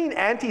doesn't mean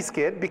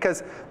anti-skid,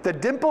 because the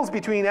dimples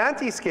between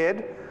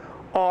anti-skid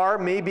are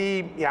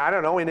maybe, I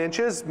don't know, in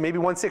inches, maybe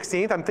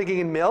 1/16. I'm thinking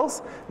in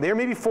mils. They're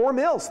maybe 4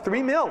 mils,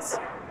 3 mils.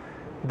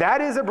 That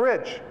is a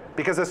bridge,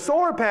 because a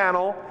solar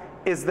panel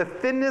is the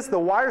thinness, the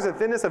wires are the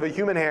thinness of a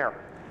human hair.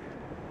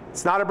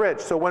 It's not a bridge.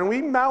 So when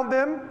we mount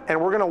them and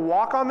we're going to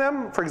walk on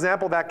them, for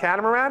example, that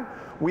catamaran,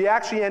 we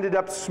actually ended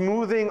up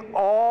smoothing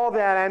all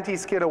that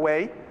anti-skid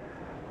away,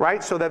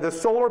 right? So that the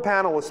solar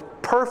panel was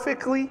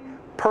perfectly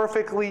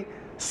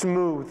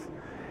smooth.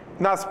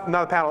 Not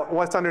the panel,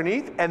 what's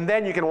underneath, and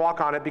then you can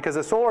walk on it because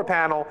the solar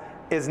panel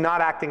is not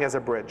acting as a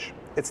bridge.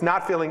 It's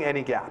not filling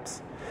any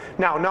gaps.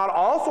 Now, not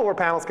all solar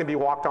panels can be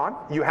walked on.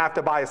 You have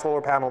to buy a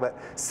solar panel that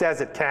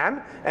says it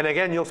can, and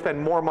again, you'll spend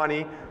more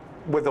money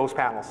with those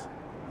panels,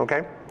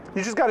 okay?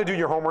 You just got to do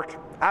your homework.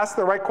 Ask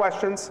the right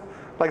questions,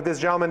 like this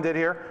gentleman did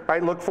here,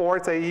 right? Look for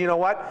it, say, you know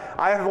what?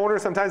 I have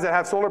owners sometimes that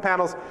have solar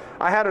panels.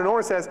 I had an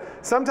owner says,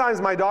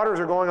 sometimes my daughters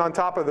are going on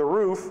top of the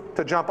roof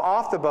to jump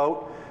off the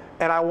boat,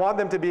 and I want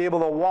them to be able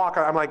to walk.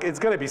 I'm like, it's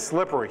going to be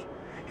slippery.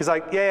 He's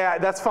like, yeah,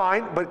 that's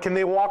fine, but can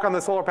they walk on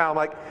the solar panel? I'm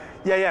like,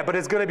 yeah, but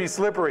it's going to be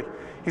slippery.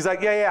 He's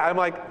like, yeah. I'm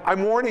like,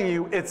 I'm warning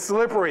you, it's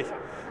slippery.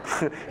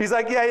 He's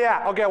like,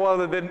 yeah. Okay,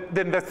 well,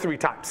 then that's 3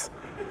 times.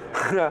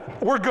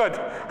 We're good.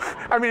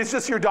 I mean, it's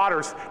just your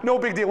daughters. No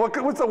big deal.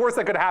 What's the worst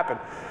that could happen?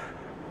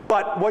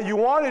 But what you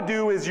want to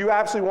do is you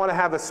absolutely want to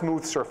have a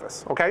smooth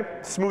surface, okay?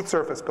 Smooth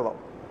surface below.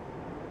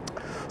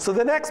 So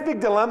the next big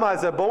dilemma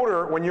as a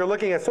boater, when you're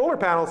looking at solar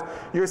panels,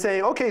 you're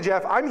saying, okay,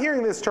 Jeff, I'm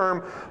hearing this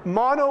term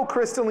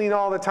monocrystalline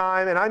all the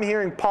time, and I'm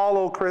hearing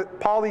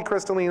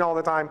polycrystalline all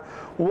the time.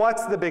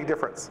 What's the big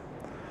difference?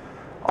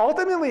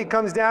 Ultimately, it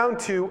comes down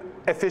to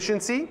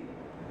efficiency,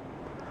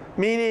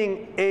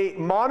 meaning a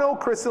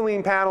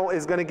monocrystalline panel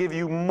is going to give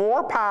you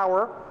more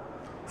power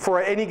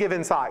for any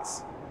given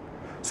size.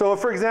 So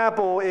for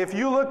example, if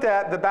you looked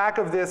at the back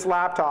of this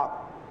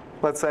laptop,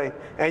 let's say,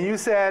 and you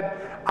said,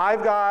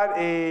 I've got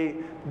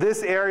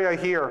this area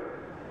here.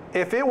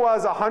 If it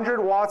was 100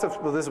 watts of,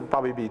 well, this would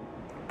probably be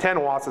 10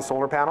 watts of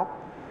solar panel.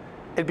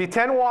 It'd be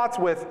 10 watts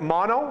with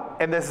mono,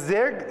 and this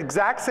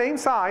exact same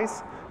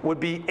size would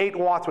be 8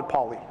 watts with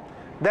poly.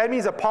 That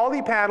means a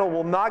poly panel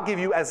will not give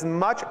you as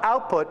much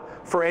output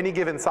for any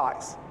given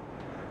size.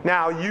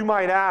 Now, you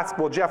might ask,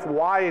 well, Jeff,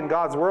 why in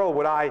God's world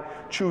would I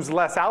choose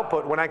less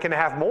output when I can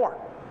have more?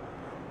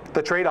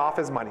 The trade-off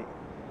is money.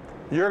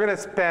 You're going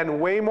to spend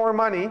way more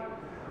money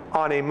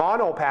on a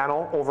mono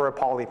panel over a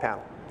poly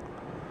panel.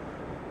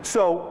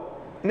 So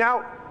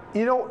now,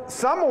 you know,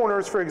 some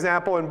owners, for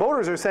example, and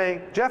boaters are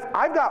saying, Jeff,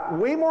 I've got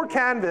way more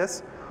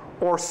canvas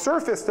or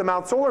surface to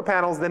mount solar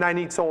panels than I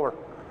need solar.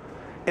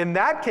 In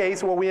that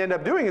case, what we end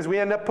up doing is we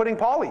end up putting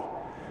poly.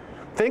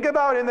 Think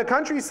about in the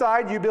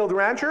countryside, you build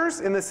ranchers.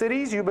 In the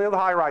cities, you build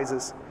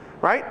high-rises,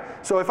 right?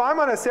 So if I'm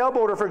on a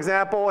sailboater, for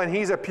example, and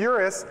he's a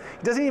purist,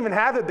 he doesn't even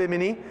have a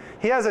bimini,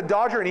 he has a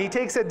Dodger and he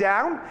takes it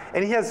down,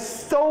 and he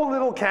has so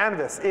little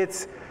canvas.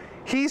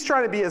 He's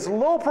trying to be as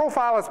low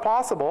profile as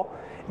possible,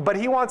 but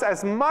he wants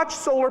as much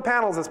solar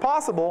panels as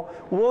possible.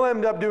 We'll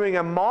end up doing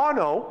a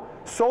mono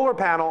solar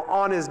panel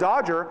on his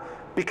Dodger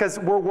because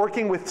we're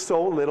working with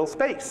so little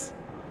space,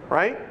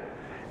 right?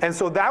 And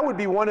so that would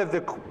be one of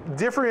the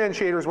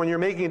differentiators when you're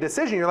making a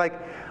decision. You're like,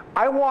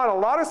 I want a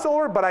lot of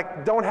solar, but I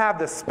don't have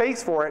the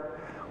space for it.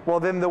 Well,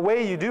 then the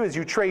way you do is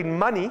you trade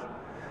money.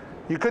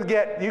 You could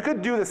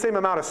do the same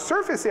amount of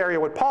surface area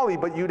with poly,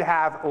 but you'd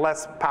have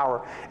less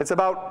power.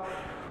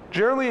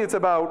 Generally it's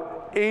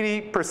about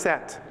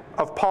 80%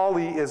 of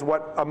poly is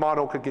what a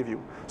mono could give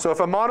you. So if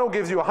a mono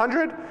gives you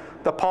 100,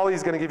 the poly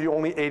is going to give you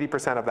only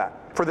 80% of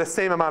that for the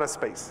same amount of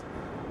space.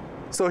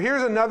 So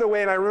here's another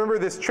way, and I remember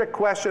this trick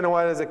question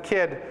when I was a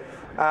kid,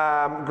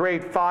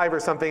 grade 5 or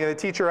something, and the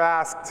teacher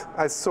asked,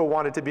 I so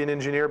wanted to be an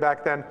engineer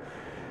back then,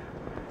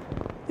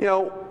 you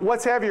know,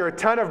 what's heavier, a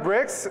ton of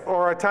bricks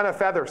or a ton of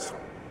feathers?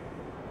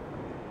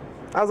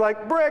 I was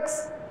like,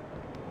 bricks.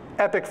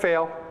 Epic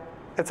fail.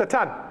 It's a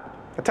ton.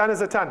 A ton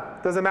is a ton,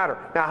 doesn't matter.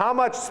 Now how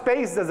much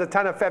space does a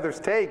ton of feathers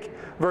take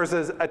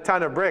versus a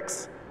ton of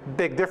bricks?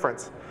 Big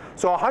difference.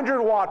 So a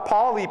 100-watt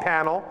poly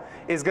panel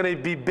is going to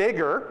be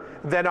bigger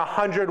than a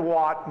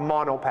 100-watt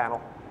mono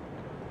panel,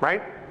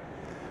 right?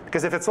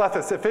 Because if it's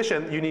less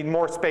efficient, you need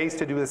more space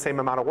to do the same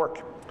amount of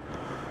work.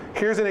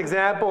 Here's an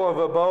example of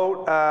a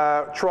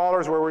boat,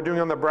 trawlers where we're doing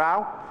on the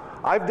brow.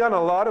 I've done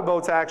a lot of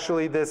boats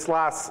actually this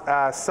last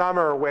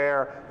summer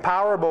where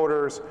power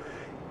boaters,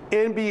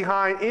 in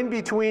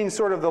between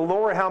sort of the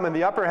lower helm and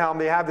the upper helm,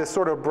 they have this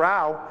sort of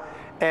brow,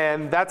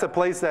 and that's a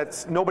place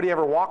that nobody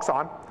ever walks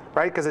on,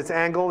 right? Because it's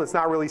angled, it's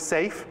not really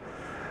safe.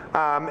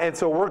 And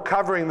so we're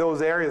covering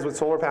those areas with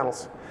solar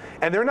panels.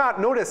 And they're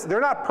not, notice, they're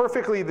not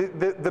perfectly,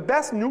 the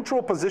best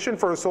neutral position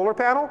for a solar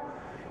panel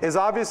is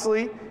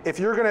obviously, if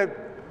you're going to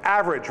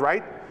average,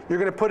 right? You're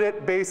going to put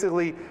it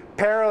basically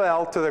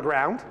parallel to the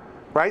ground,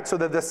 right? So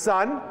that the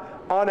sun,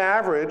 on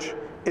average,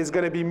 is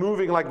going to be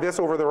moving like this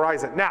over the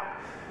horizon. Now,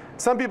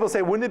 some people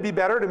say, wouldn't it be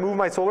better to move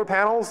my solar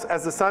panels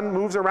as the sun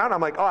moves around?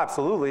 I'm like, oh,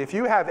 absolutely. If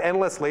you have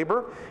endless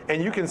labor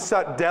and you can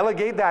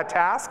delegate that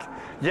task,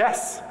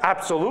 yes,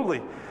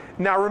 absolutely.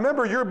 Now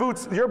remember, your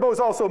boat's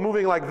also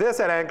moving like this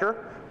at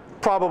anchor,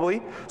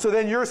 probably. So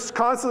then you're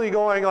constantly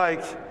going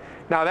like,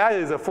 now that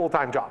is a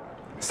full-time job.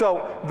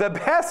 So the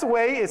best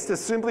way is to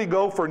simply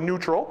go for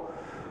neutral,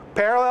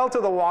 parallel to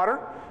the water,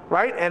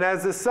 right? And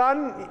as the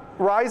sun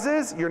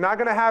rises, you're not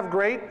going to have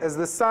great. As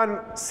the sun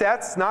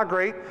sets, not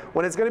great.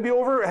 When it's going to be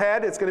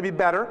overhead, it's going to be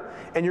better.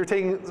 And you're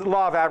taking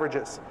law of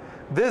averages.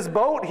 This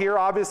boat here,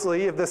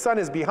 obviously, if the sun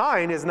is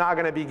behind, is not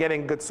going to be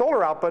getting good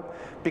solar output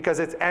because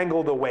it's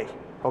angled away,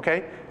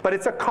 okay? But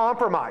it's a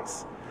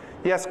compromise.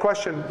 Yes,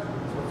 question?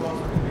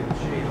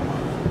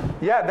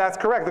 Yeah, that's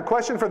correct. The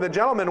question for the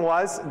gentleman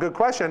was, good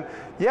question,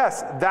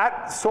 yes,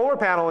 that solar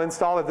panel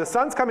install, if the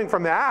sun's coming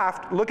from the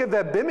aft, look at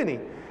the bimini.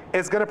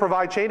 It's going to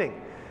provide shading.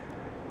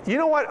 You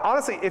know what?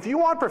 Honestly, if you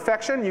want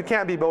perfection, you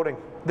can't be boating.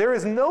 There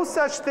is no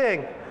such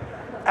thing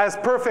as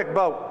perfect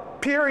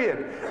boat.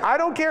 Period. I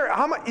don't care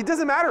how much, it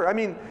doesn't matter. I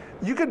mean,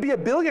 you could be a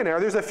billionaire.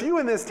 There's a few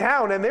in this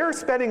town and they're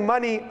spending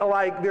money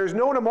like there's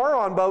no tomorrow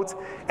on boats,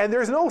 and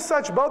there's no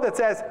such boat that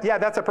says, yeah,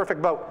 that's a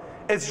perfect boat.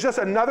 It's just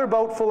another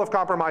boat full of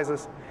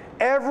compromises.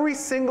 Every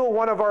single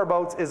one of our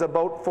boats is a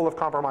boat full of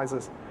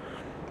compromises.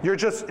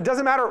 It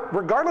doesn't matter,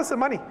 regardless of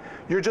money.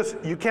 You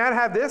can't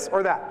have this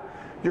or that.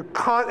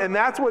 And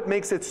that's what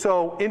makes it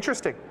so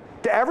interesting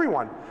to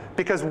everyone,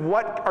 because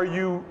what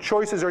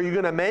choices are you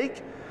going to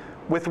make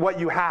with what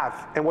you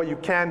have and what you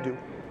can do,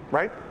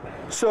 right?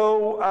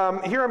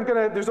 So here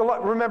there's a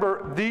lot,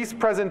 remember, these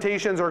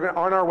presentations are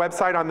on our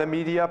website on the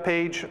media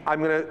page.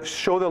 I'm going to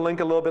show the link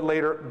a little bit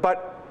later,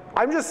 but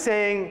I'm just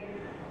saying,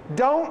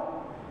 don't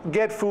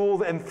get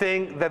fooled and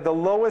think that the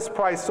lowest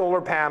price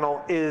solar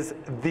panel is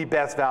the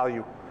best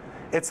value.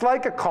 It's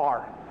like a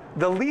car.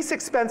 The least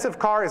expensive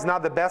car is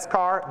not the best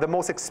car. The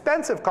most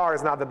expensive car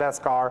is not the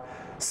best car.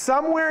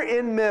 Somewhere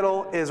in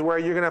middle is where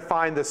you're going to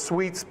find the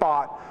sweet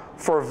spot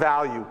for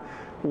value.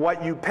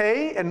 What you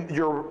pay and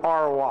your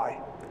ROI,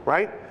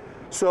 right?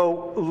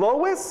 So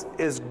lowest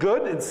is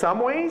good in some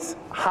ways,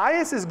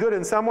 highest is good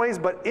in some ways,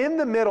 but in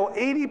the middle,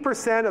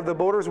 80% of the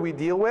boaters we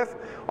deal with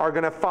are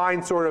going to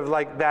find sort of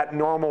like that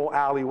normal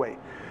alleyway.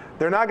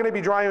 They're not going to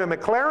be driving a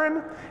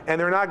McLaren, and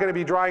they're not going to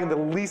be driving the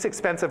least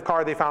expensive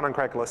car they found on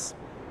Craigslist.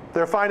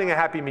 They're finding a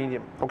happy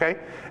medium, okay?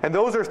 And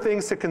those are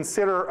things to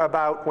consider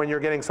about when you're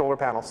getting solar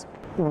panels.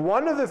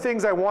 One of the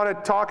things I want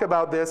to talk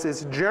about this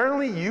is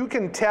generally you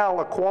can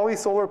tell a quality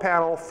solar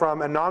panel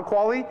from a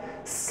non-quality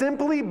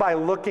simply by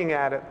looking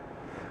at it.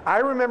 I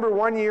remember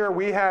one year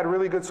we had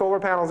really good solar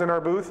panels in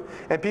our booth,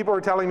 and people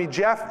were telling me,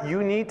 Jeff,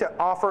 you need to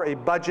offer a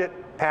budget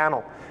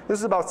panel. This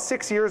is about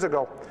 6 years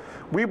ago.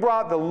 We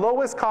brought the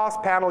lowest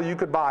cost panel you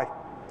could buy.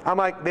 I'm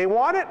like, they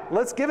want it?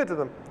 Let's give it to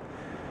them.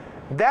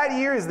 That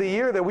year is the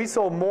year that we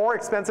sold more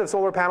expensive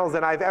solar panels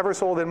than I've ever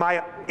sold in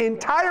my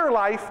entire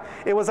life.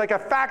 It was like a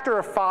factor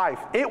of 5.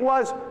 It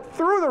was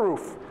through the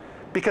roof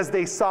because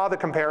they saw the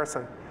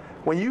comparison.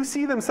 When you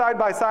see them side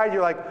by side,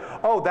 you're like,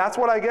 oh, that's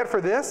what I get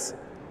for this?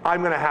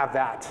 I'm going to have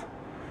that.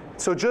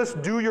 So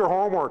just do your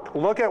homework.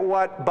 Look at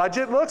what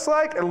budget looks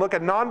like and look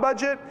at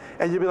non-budget,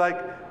 and you'll be like,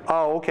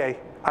 oh, okay,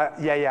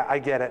 yeah, I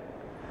get it.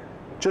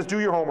 Just do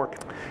your homework.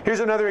 Here's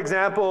another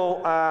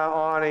example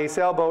on a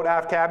sailboat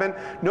aft cabin.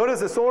 Notice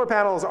the solar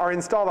panels are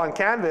installed on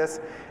canvas,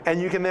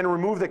 and you can then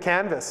remove the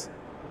canvas,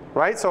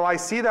 right? So I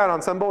see that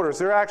on some boaters.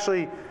 They're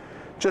actually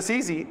just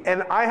easy.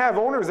 And I have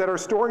owners that are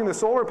storing the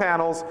solar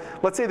panels.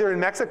 Let's say they're in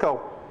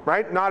Mexico,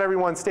 right? Not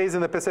everyone stays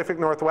in the Pacific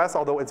Northwest,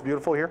 although it's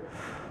beautiful here.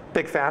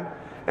 Big fan.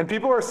 And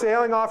people are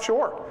sailing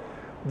offshore.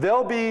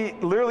 They'll be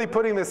literally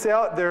putting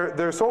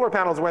their solar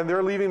panels when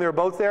they're leaving their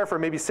boats there for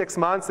maybe 6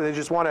 months, and they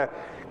just want to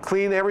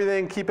clean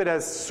everything, keep it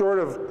as sort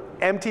of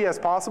empty as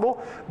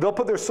possible. They'll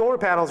put their solar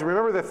panels,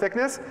 remember the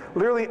thickness,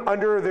 literally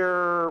under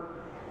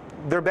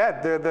their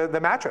bed, the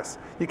mattress.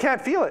 You can't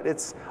feel it.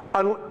 It's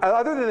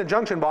other than the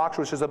junction box,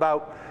 which is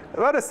about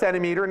a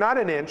centimeter, not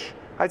an inch.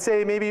 I'd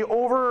say maybe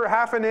over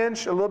half an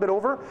inch, a little bit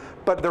over.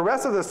 But the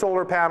rest of the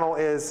solar panel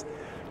is,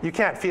 you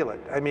can't feel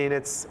it. I mean,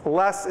 it's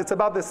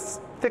about the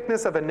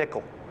thickness of a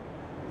nickel,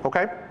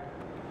 okay?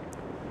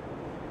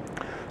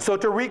 So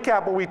to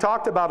recap what we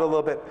talked about a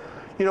little bit,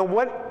 you know,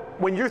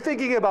 when you're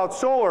thinking about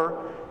solar,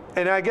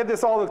 and I get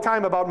this all the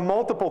time about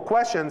multiple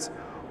questions,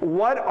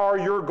 what are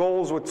your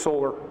goals with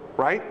solar,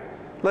 right?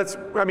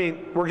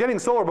 We're getting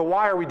solar, but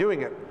why are we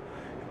doing it?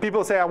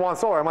 People say, I want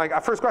solar. I'm like,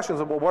 first question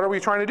is, well, what are we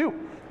trying to do,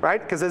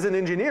 right? Because as an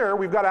engineer,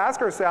 we've got to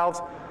ask ourselves,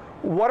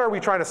 what are we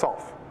trying to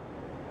solve?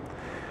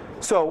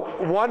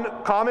 So one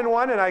common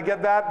one, and I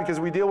get that because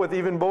we deal with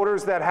even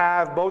boaters that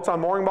have boats on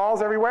mooring balls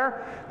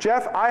everywhere.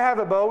 Jeff, I have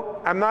a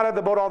boat. I'm not at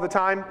the boat all the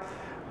time.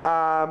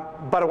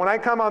 But when I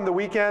come on the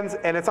weekends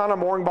and it's on a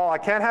mooring ball, I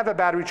can't have a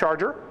battery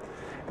charger,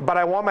 but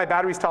I want my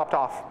batteries topped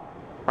off,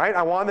 right?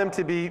 I want them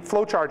to be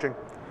flow charging.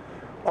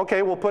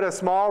 Okay, we'll put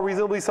a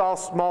reasonably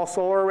small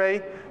solar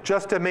array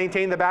just to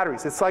maintain the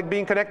batteries. It's like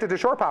being connected to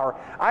shore power.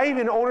 I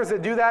even owners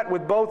that do that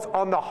with boats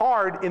on the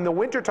hard in the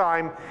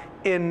wintertime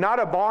in not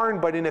a barn,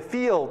 but in a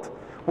field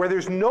where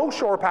there's no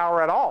shore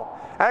power at all.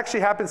 It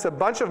actually happens to a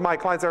bunch of my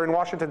clients that are in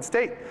Washington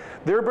State.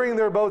 They're bringing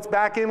their boats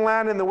back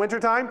inland in the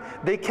wintertime.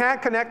 They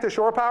can't connect to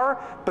shore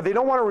power, but they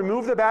don't want to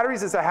remove the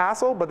batteries. It's a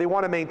hassle, but they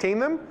want to maintain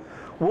them.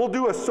 We'll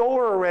do a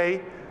solar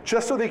array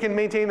just so they can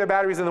maintain their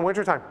batteries in the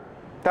wintertime.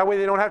 That way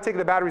they don't have to take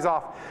the batteries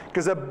off.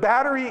 Because a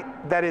battery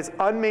that is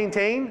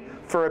unmaintained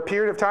for a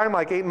period of time,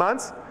 like 8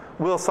 months,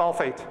 will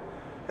sulfate.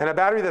 And a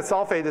battery that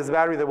sulfates is a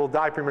battery that will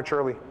die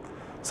prematurely.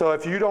 So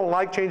if you don't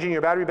like changing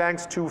your battery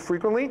banks too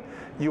frequently,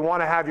 you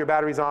want to have your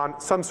batteries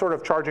on some sort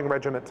of charging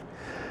regimen.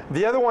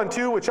 The other one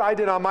too, which I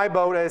did on my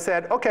boat, I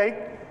said,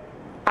 okay,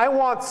 I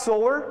want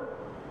solar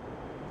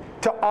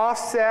to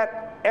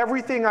offset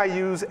everything I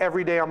use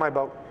every day on my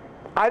boat.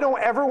 I don't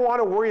ever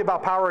want to worry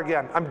about power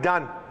again. I'm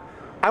done.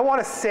 I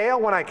want to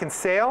sail when I can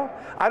sail.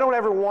 I don't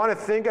ever want to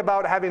think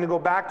about having to go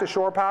back to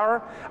shore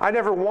power. I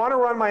never want to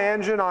run my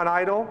engine on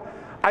idle.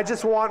 I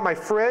just want my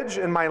fridge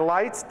and my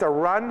lights to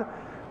run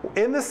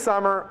in the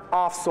summer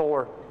off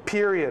solar,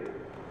 period,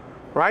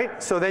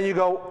 right? So then you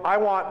go, I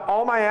want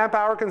all my amp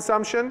hour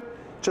consumption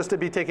just to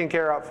be taken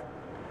care of.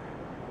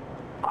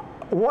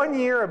 One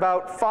year,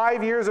 about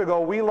 5 years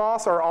ago, we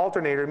lost our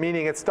alternator,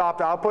 meaning it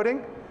stopped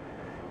outputting.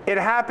 It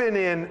happened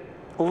in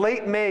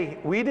late May.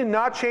 We did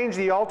not change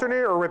the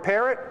alternator or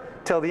repair it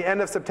till the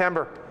end of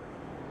September.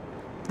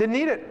 Didn't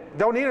need it.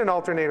 Don't need an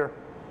alternator.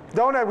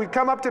 We'd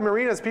come up to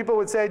marinas, people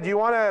would say, do you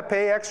want to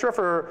pay extra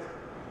for,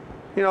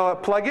 you know, a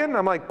plug-in?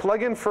 I'm like,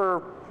 plug-in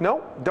for,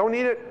 no, don't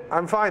need it.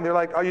 I'm fine. They're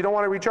like, oh, you don't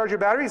want to recharge your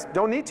batteries?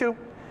 Don't need to.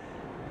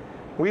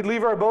 We'd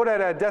leave our boat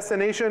at a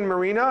destination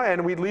marina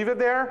and we'd leave it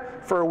there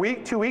for a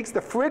week, 2 weeks.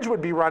 The fridge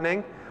would be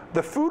running.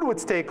 The food would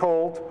stay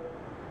cold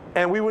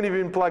and we wouldn't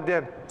even be plugged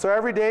in. So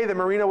every day the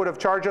marina would have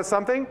charged us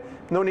something,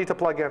 no need to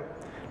plug in.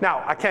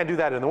 Now, I can't do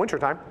that in the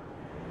wintertime.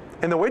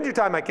 In the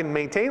wintertime, I can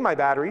maintain my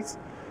batteries,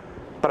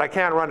 but I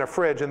can't run a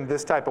fridge in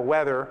this type of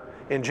weather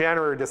in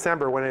January or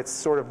December when it's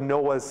sort of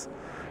Noah's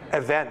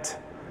event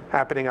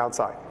happening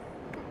outside.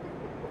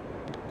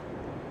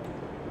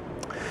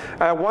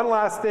 One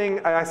last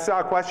thing, I saw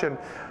a question.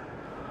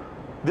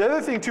 The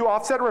other thing too,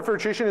 offset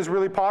refrigeration is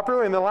really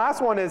popular, and the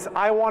last one is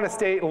I want to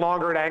stay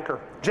longer at anchor.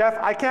 Jeff,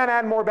 I can't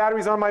add more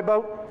batteries on my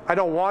boat. I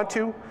don't want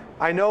to.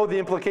 I know the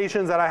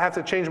implications that I have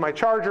to change my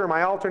charger,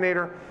 my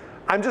alternator.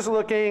 I'm just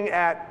looking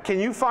at, can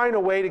you find a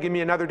way to give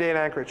me another day in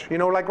Anchorage? You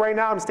know, like right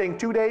now I'm staying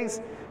 2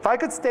 days. If I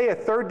could stay a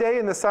third day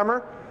in the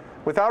summer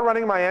without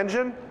running my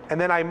engine,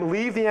 and then I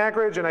leave the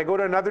Anchorage and I go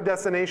to another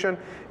destination,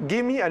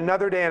 give me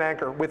another day in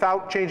Anchor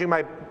without changing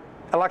my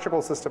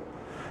electrical system.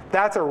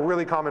 That's a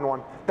really common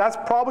one. That's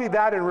probably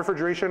that and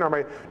refrigeration are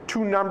my two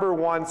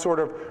 #1 sort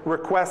of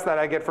requests that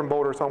I get from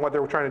boaters on what they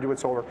were trying to do with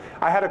solar.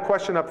 I had a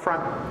question up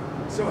front.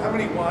 So how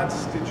many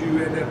watts did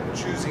you end up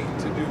choosing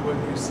to do what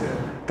you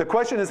said? The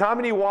question is, how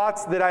many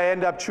watts did I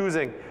end up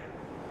choosing?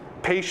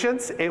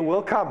 Patience, it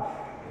will come.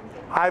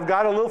 I've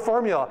got a little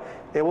formula.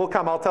 It will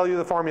come. I'll tell you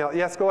the formula.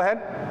 Yes, go ahead.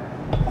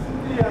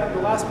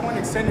 The last point,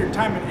 extend your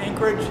time in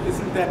anchorage,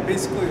 isn't that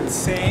basically the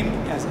same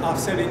as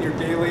offsetting your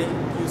daily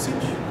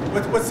usage?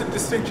 What's the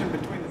distinction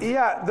between the two?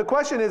 Yeah, the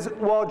question is,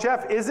 well,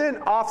 Jeff, isn't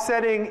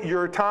offsetting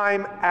your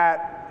time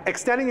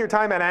extending your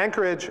time at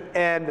anchorage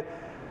and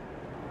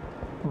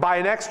by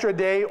an extra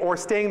day or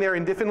staying there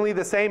indefinitely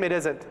the same? It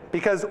isn't.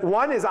 Because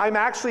one is I'm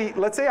actually,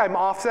 let's say I'm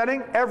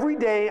offsetting, every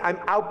day I'm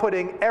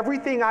outputting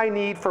everything I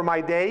need for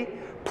my day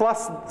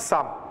plus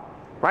some.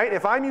 Right?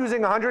 If I'm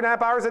using 100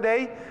 amp hours a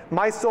day,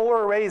 my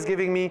solar array is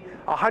giving me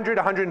 100,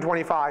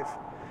 125.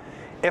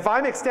 If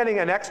I'm extending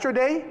an extra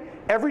day,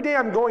 every day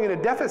I'm going in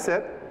a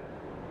deficit,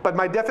 but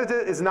my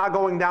deficit is not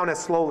going down as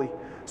slowly.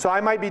 So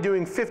I might be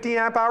doing 50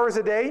 amp hours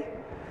a day,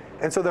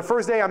 and so the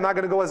first day I'm not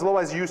going to go as low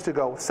as I used to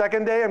go.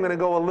 Second day I'm going to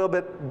go a little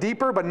bit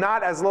deeper, but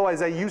not as low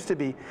as I used to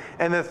be.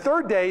 And the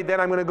third day,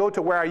 then I'm going to go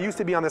to where I used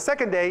to be on the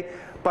second day,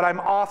 but I'm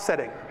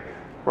offsetting,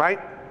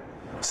 right?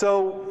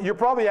 So you're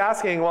probably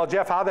asking, well,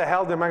 Jeff, how the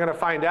hell am I going to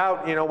find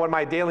out, what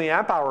my daily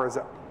amp hours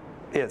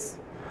is?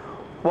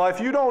 Well, if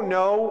you don't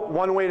know,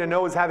 one way to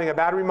know is having a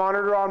battery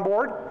monitor on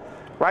board,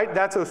 right?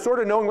 That's sort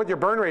of knowing what your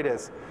burn rate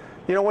is.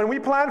 When we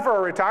plan for a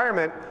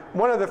retirement,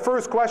 one of the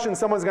first questions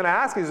someone's going to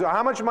ask is,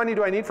 how much money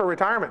do I need for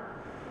retirement?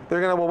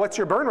 They're going to, well, what's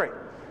your burn rate?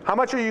 How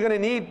much are you going to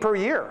need per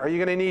year? Are you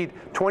going to need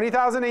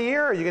 20,000 a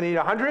year? Are you going to need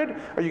 100?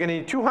 Are you going to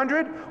need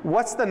 200?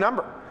 What's the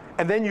number?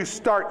 And then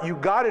you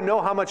got to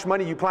know how much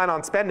money you plan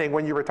on spending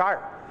when you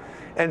retire.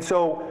 And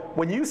so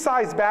when you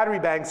size battery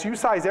banks, you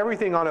size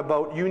everything on a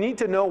boat, you need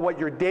to know what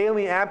your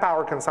daily amp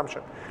hour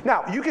consumption.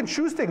 Now, you can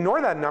choose to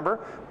ignore that number,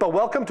 but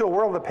welcome to a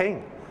world of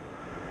pain.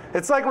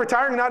 It's like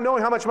retiring not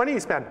knowing how much money you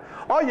spend.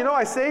 Oh,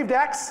 I saved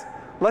X.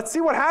 Let's see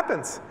what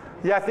happens.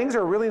 Yeah, things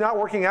are really not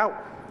working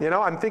out.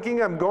 I'm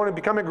thinking I'm going to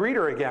become a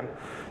greeter again.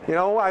 I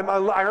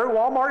heard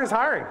Walmart is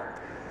hiring.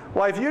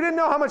 Well, if you didn't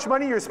know how much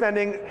money you're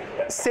spending,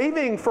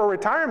 saving for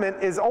retirement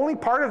is only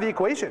part of the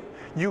equation.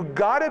 You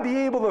got to be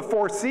able to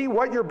foresee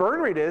what your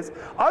burn rate is.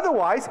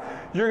 Otherwise,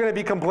 you're going to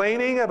be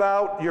complaining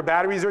about your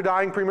batteries are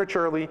dying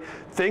prematurely,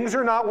 things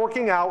are not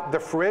working out, the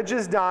fridge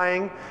is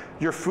dying,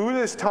 your food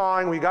is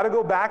thawing, we got to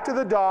go back to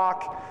the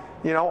dock,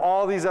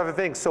 all these other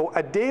things. So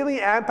a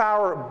daily amp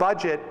hour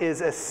budget is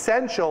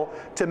essential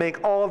to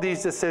make all of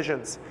these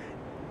decisions.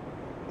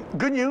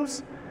 Good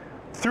news.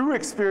 Through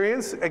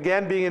experience,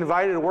 again, being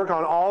invited to work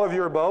on all of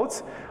your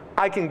boats,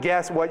 I can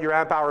guess what your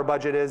amp hour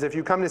budget is. If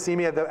you come to see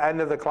me at the end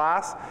of the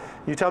class,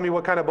 you tell me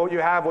what kind of boat you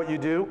have, what you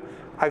do.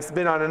 I've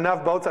been on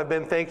enough boats,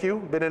 been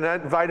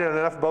invited on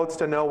enough boats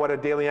to know what a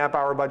daily amp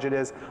hour budget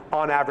is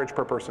on average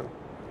per person.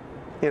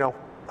 A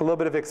little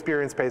bit of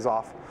experience pays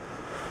off.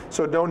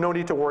 So no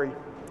need to worry.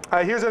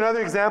 Here's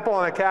another example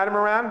on a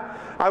catamaran.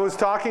 I was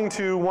talking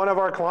to one of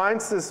our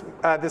clients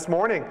this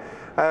morning,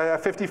 a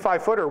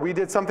 55-footer. We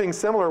did something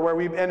similar where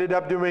we ended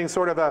up doing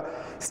sort of a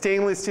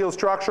stainless steel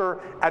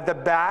structure at the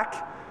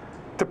back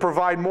to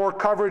provide more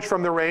coverage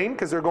from the rain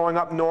because they're going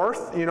up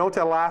north,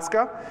 to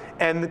Alaska.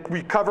 And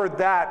we covered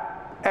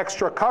that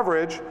extra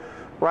coverage,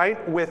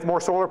 right, with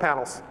more solar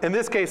panels. In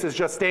this case, it's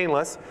just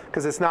stainless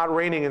because it's not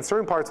raining in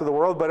certain parts of the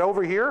world. But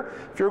over here,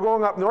 if you're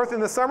going up north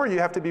in the summer, you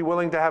have to be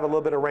willing to have a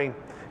little bit of rain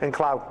and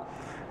cloud.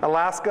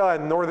 Alaska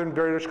and northern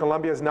British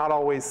Columbia is not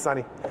always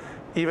sunny,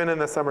 even in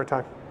the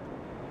summertime.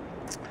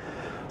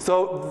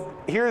 So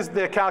here's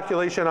the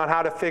calculation on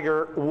how to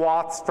figure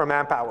watts from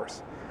amp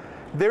hours.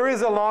 There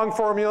is a long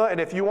formula, and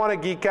if you want to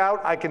geek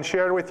out, I can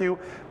share it with you.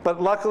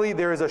 But luckily,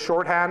 there is a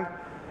shorthand.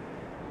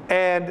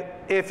 And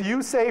if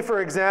you say,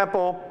 for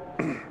example,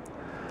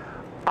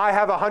 I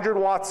have a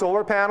 100-watt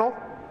solar panel,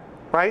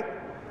 right?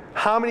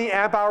 How many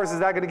amp hours is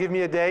that going to give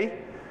me a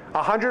day?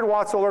 A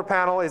 100-watt solar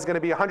panel is going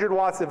to be 100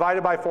 watts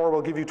divided by 4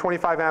 will give you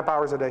 25 amp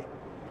hours a day.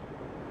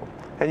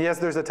 And yes,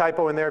 there's a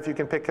typo in there if you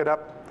can pick it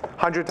up.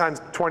 100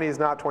 times 20 is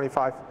not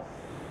 25.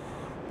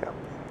 Yeah.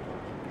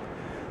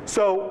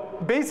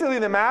 So basically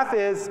the math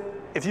is,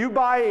 if you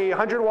buy a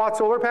 100-watt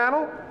solar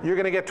panel, you're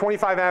going to get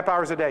 25 amp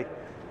hours a day.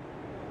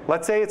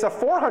 Let's say it's a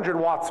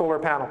 400-watt solar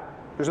panel.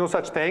 There's no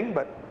such thing,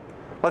 but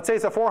let's say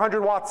it's a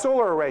 400-watt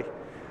solar array.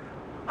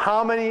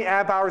 How many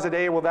amp hours a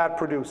day will that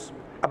produce?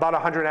 About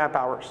 100 amp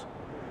hours.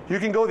 You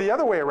can go the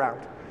other way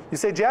around. You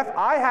say, Jeff,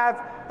 I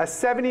have a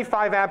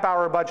 75 amp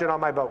hour budget on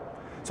my boat.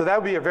 So that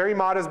would be a very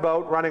modest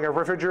boat running a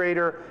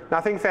refrigerator,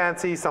 nothing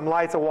fancy, some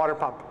lights, a water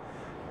pump,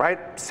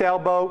 right?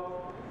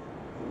 Sailboat,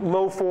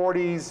 low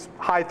 40s,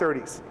 high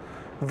 30s.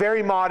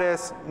 Very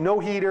modest, no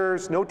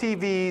heaters, no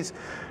TVs,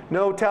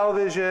 no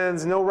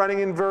televisions, no running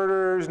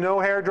inverters, no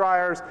hair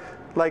dryers,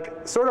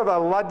 like sort of a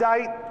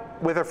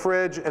Luddite with a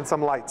fridge and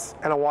some lights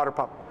and a water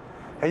pump.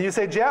 And you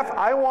say, Jeff,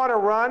 I want to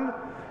run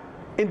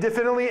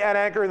indefinitely at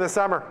anchor in the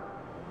summer.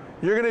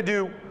 You're going to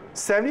do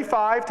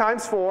 75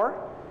 times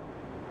 4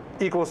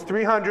 equals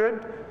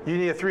 300. You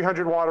need a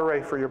 300-watt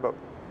array for your boat.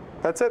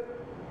 That's it.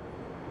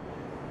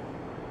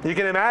 You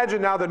can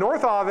imagine now the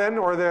North Oven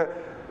or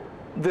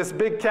this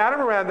big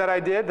catamaran that I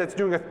did that's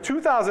doing a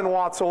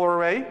 2,000-watt solar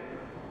array.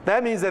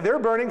 That means that they're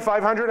burning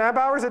 500 amp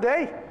hours a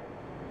day.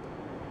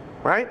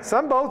 right?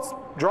 Some boats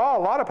draw a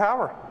lot of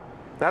power.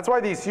 That's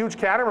why these huge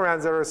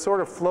catamarans that are sort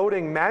of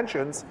floating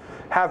mansions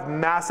have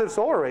massive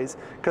solar arrays,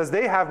 because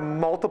they have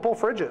multiple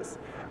fridges.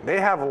 They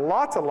have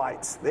lots of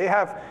lights. They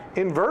have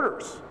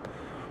inverters,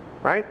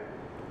 right?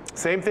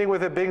 Same thing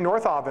with a big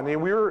north oven. I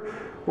mean,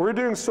 we're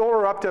doing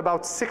solar up to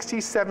about 60,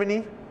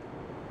 70,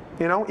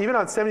 you know, even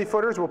on 70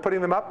 footers, we're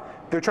putting them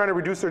up. They're trying to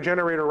reduce their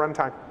generator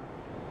runtime.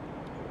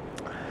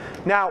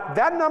 Now,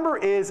 that number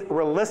is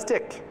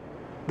realistic.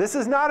 This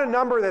is not a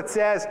number that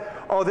says,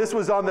 oh, this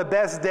was on the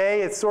best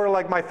day. It's sort of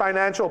like my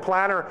financial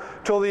planner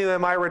told me that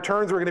my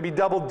returns were going to be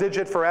double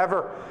digit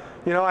forever.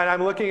 You know, and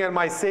I'm looking at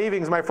my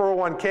savings, my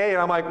 401k, and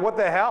I'm like, what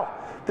the hell?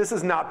 This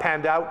is not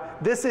panned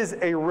out. This is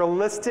a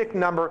realistic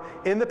number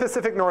in the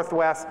Pacific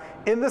Northwest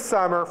in the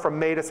summer from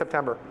May to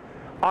September.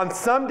 On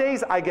some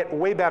days, I get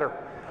way better.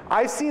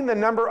 I've seen the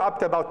number up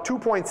to about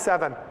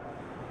 2.7.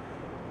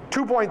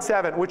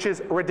 2.7, which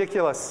is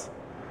ridiculous.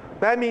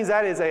 That means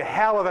that is a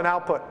hell of an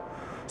output.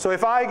 So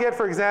if I get,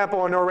 for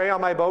example, an array on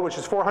my boat, which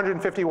is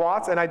 450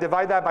 watts, and I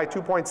divide that by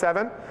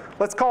 2.7,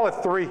 let's call it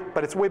 3,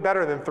 but it's way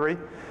better than 3.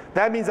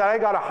 That means that I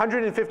got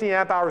 150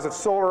 amp hours of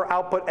solar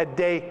output a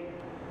day.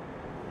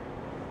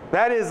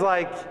 That is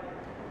like,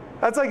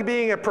 that's like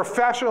being a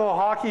professional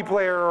hockey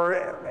player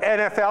or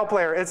NFL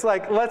player. It's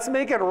like, let's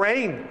make it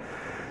rain.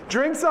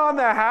 Drinks on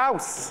the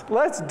house.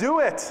 Let's do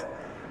it.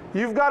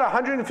 You've got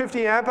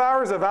 150 amp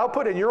hours of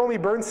output and you're only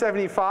burn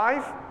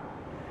 75.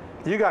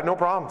 You got no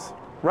problems.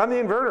 Run the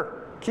inverter.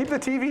 Keep the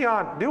TV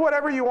on. Do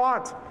whatever you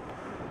want.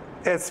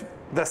 It's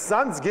the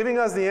sun's giving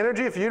us the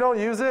energy. If you don't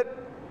use it,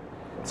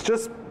 it's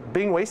just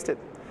being wasted.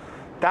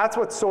 That's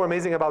what's so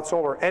amazing about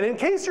solar. And in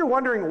case you're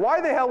wondering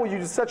why the hell would you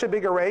use such a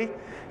big array,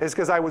 is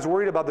because I was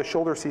worried about the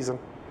shoulder season.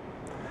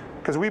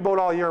 Because we boat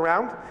all year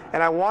round,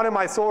 and I wanted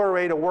my solar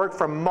array to work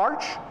from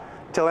March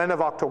till end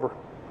of October.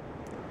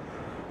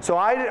 So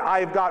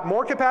I've got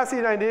more capacity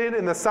than I did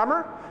in the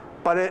summer,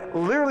 but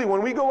literally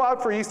when we go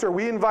out for Easter,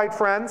 we invite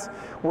friends.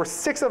 We're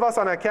 6 of us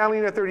on a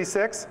Catalina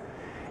 36,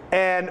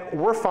 and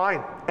we're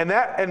fine.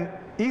 And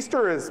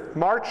Easter is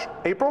March,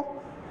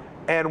 April,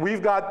 and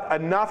we've got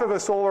enough of a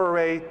solar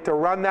array to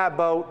run that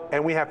boat,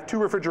 and we have 2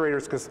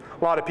 refrigerators because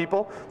a lot of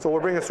people, so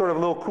we'll bring a sort of a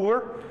little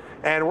cooler,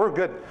 and we're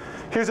good.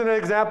 Here's an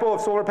example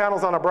of solar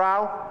panels on a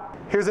brow.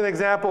 Here's an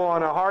example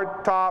on a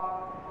hard top.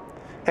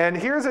 And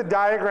here's a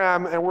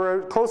diagram, and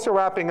we're close to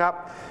wrapping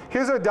up.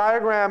 Here's a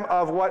diagram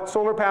of what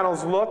solar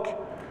panels look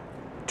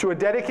to a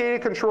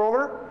dedicated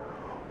controller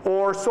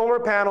or solar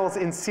panels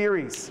in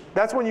series.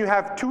 That's when you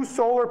have 2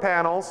 solar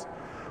panels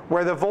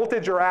where the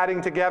voltage are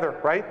adding together,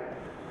 right?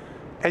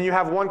 And you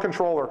have 1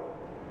 controller.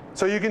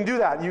 So you can do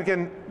that. You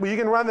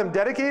can run them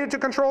dedicated to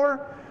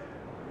controller,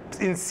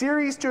 in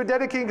series to a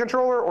dedicated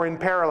controller, or in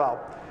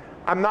parallel.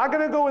 I'm not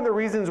going to go into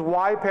reasons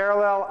why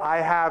parallel I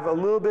have a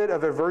little bit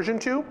of aversion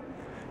to.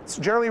 It's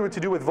generally to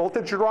do with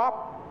voltage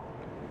drop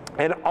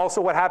and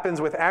also what happens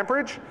with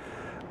amperage.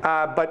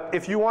 But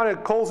if you want a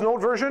Cole's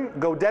Note version,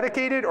 go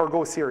dedicated or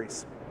go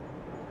series.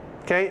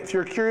 Okay, if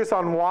you're curious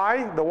on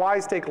why, the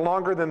whys take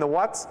longer than the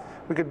whats.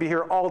 We could be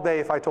here all day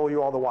if I told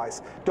you all the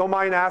whys. Don't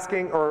mind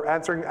asking or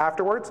answering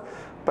afterwards,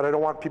 but I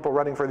don't want people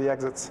running for the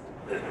exits.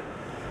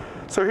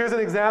 So here's an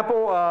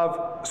example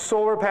of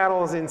solar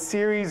panels in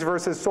series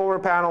versus solar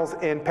panels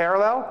in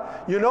parallel.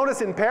 You'll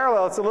notice in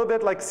parallel, it's a little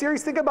bit like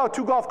series. Think about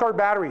 2 golf cart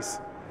batteries.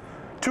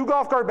 2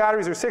 golf cart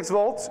batteries are 6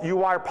 volts. You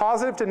wire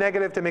positive to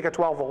negative to make a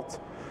 12 volts.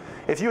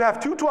 If you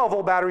have 2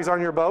 12-volt batteries on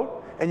your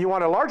boat and you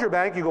want a larger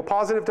bank, you go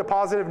positive to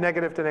positive,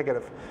 negative to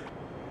negative.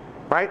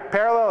 Right?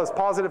 Parallel is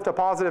positive to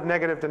positive,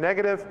 negative to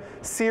negative.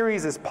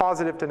 Series is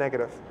positive to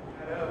negative.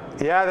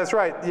 Yeah, that's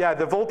right. Yeah,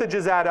 the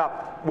voltages add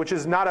up, which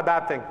is not a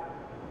bad thing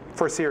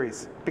for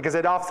series because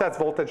it offsets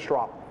voltage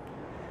drop.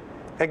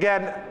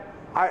 Again,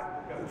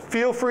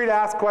 feel free to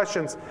ask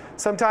questions.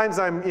 Sometimes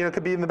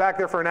could be in the back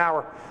there for an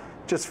hour.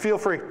 Just feel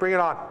free, bring it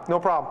on, no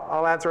problem.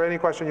 I'll answer any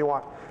question you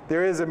want.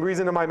 There is a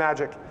reason to my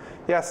magic.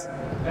 Yes?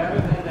 Better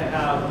than to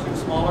have 2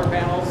 smaller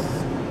panels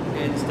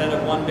instead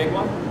of 1 big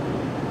one?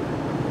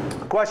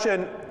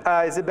 Question,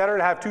 is it better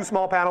to have 2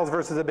 small panels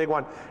versus a big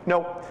one?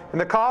 No, and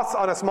the cost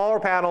on a smaller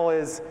panel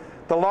is,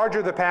 the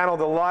larger the panel,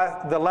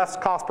 the less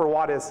cost per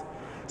watt is.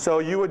 So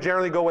you would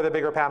generally go with a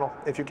bigger panel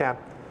if you can.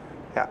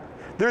 Yeah.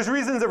 There's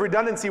reasons of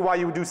redundancy why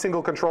you would do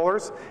single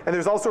controllers, and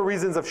there's also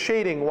reasons of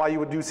shading why you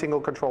would do single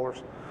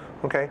controllers.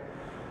 Okay?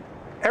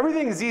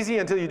 Everything is easy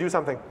until you do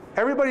something.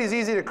 Everybody's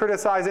easy to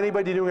criticize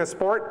anybody doing a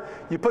sport.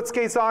 You put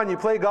skates on, you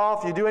play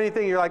golf, you do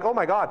anything, you're like, oh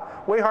my God,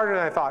 way harder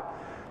than I thought.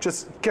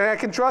 I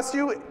can trust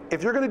you.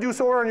 If you're going to do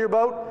solar on your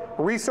boat,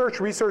 research,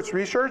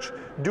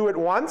 do it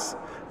once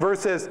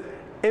versus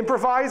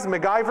improvise,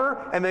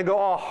 MacGyver, and then go,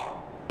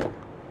 oh,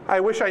 I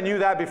wish I knew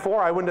that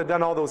before. I wouldn't have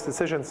done all those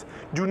decisions.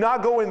 Do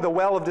not go in the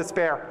well of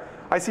despair.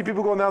 I see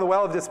people going down the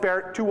well of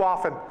despair too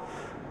often,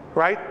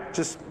 right?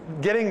 Just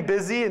getting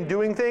busy and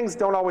doing things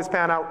don't always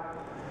pan out.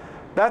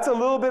 That's a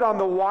little bit on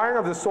the wiring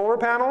of the solar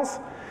panels.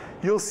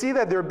 You'll see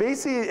that they're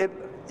basically,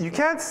 you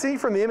can't see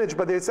from the image,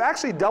 but it's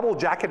actually double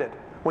jacketed.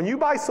 When you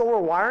buy solar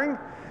wiring,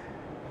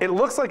 it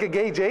looks like a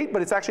gauge 8,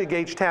 but it's actually a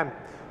gauge 10.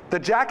 The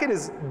jacket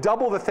is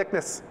double the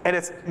thickness, and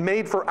it's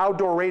made for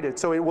outdoor rated,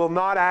 so it will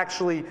not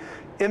actually,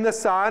 in the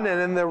sun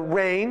and in the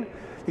rain,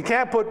 you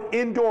can't put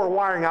indoor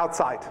wiring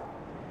outside.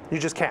 You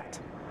just can't.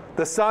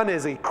 The sun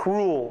is a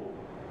cruel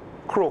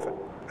thing.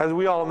 As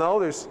we all know,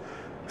 there's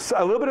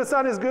a little bit of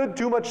sun is good,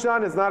 too much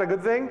sun is not a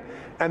good thing,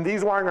 and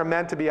these wiring are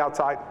meant to be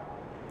outside.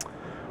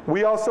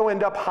 We also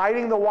end up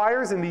hiding the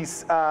wires in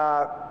these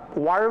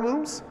wire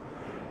looms,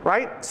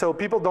 right? So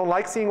people don't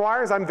like seeing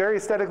wires. I'm very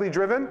aesthetically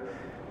driven.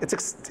 It's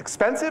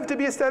expensive to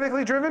be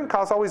aesthetically driven,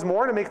 costs always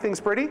more to make things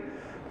pretty,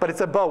 but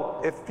it's a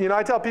boat.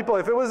 I tell people,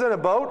 if it was in a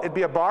boat, it'd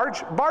be a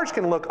barge. Barge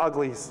can look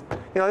ugly.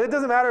 It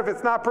doesn't matter if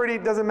it's not pretty,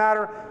 it doesn't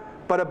matter,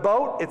 but a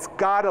boat, it's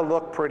gotta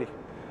look pretty,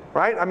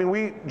 right? I mean,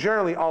 we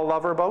generally all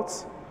love our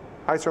boats.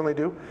 I certainly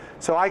do.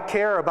 So I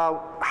care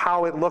about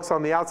how it looks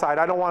on the outside.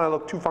 I don't want to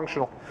look too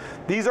functional.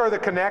 These are the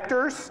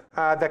connectors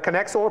that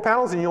connect solar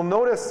panels, and you'll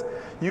notice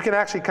you can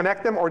actually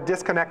connect them or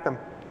disconnect them,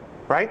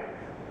 right?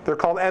 They're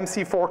called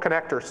MC4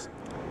 connectors.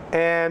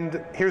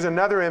 And here's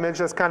another image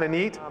that's kind of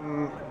neat.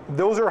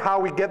 Those are how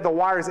we get the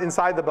wires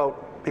inside the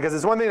boat. Because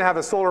it's one thing to have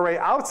a solar array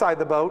outside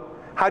the boat.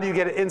 How do you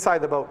get it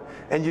inside the boat?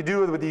 And you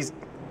do it with these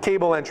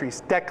cable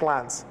entries, deck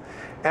lands.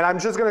 And I'm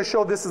just going to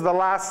show, this is the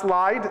last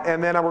slide,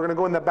 and then we're going to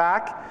go in the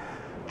back.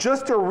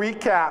 Just to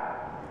recap,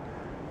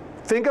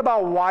 think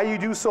about why you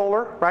do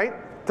solar, right?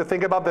 To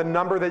think about the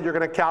number that you're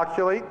going to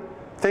calculate.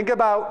 Think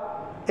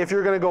about if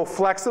you're going to go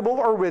flexible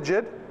or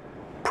rigid.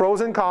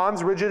 Pros and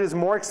cons. Rigid is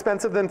more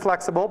expensive than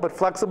flexible, but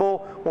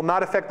flexible will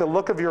not affect the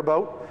look of your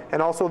boat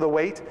and also the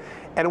weight.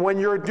 And when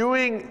you're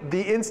doing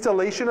the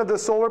installation of the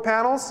solar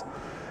panels,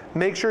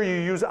 make sure you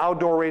use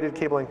outdoor rated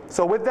cabling.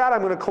 So with that,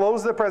 I'm going to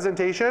close the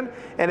presentation,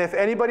 and if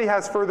anybody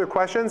has further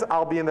questions,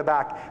 I'll be in the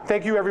back.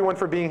 Thank you everyone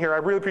for being here. I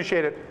really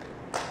appreciate it.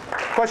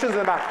 Questions in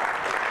the back.